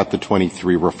asked about the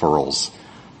 23 referrals.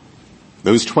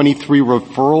 Those 23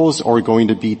 referrals are going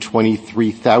to be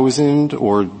 23,000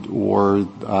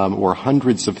 or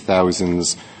hundreds of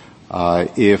thousands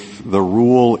if the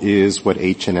rule is what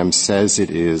H&M says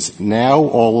it is. Now,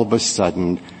 all of a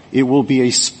sudden, it will be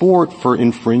a sport for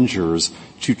infringers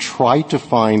to try to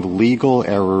find legal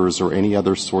errors or any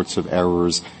other sorts of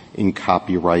errors in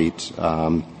copyright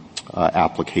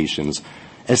applications,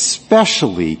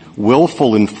 especially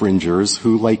willful infringers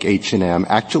who, like H&M,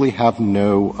 actually have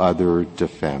no other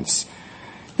defense.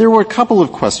 There were a couple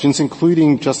of questions,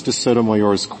 including Justice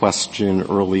Sotomayor's question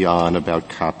early on about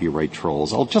copyright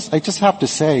trolls. I just have to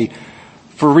say,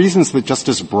 for reasons that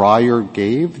Justice Breyer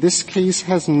gave, this case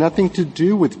has nothing to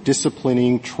do with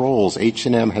disciplining trolls.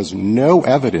 H&M has no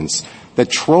evidence that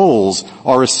trolls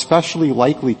are especially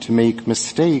likely to make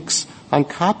mistakes on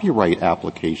copyright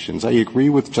applications. I agree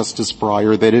with Justice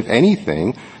Breyer that if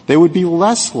anything, they would be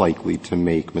less likely to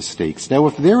make mistakes. Now,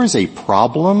 if there is a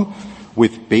problem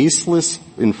with baseless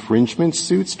infringement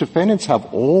suits, defendants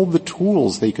have all the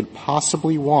tools they could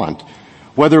possibly want,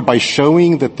 whether by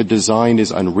showing that the design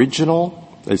is unoriginal,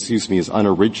 that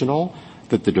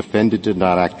the defendant did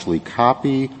not actually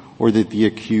copy, or that the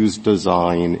accused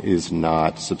design is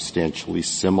not substantially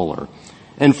similar.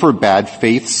 And for bad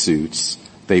faith suits,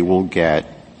 they will get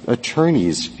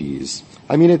attorney's fees.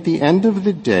 I mean, at the end of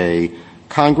the day,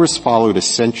 Congress followed a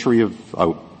century of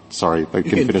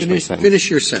finish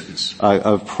your sentence.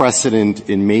 Of precedent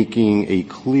in making a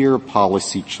clear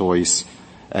policy choice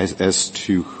as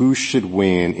to who should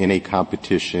win in a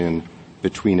competition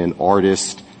between an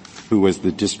artist who, as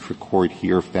the district court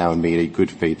here found, made a good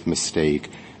faith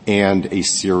mistake and a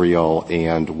serial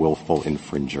and willful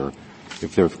infringer.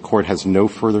 If the court has no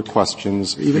further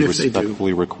questions, we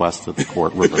respectfully request that the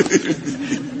court reverse.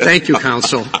 Thank you,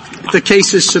 counsel. The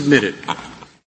case is submitted.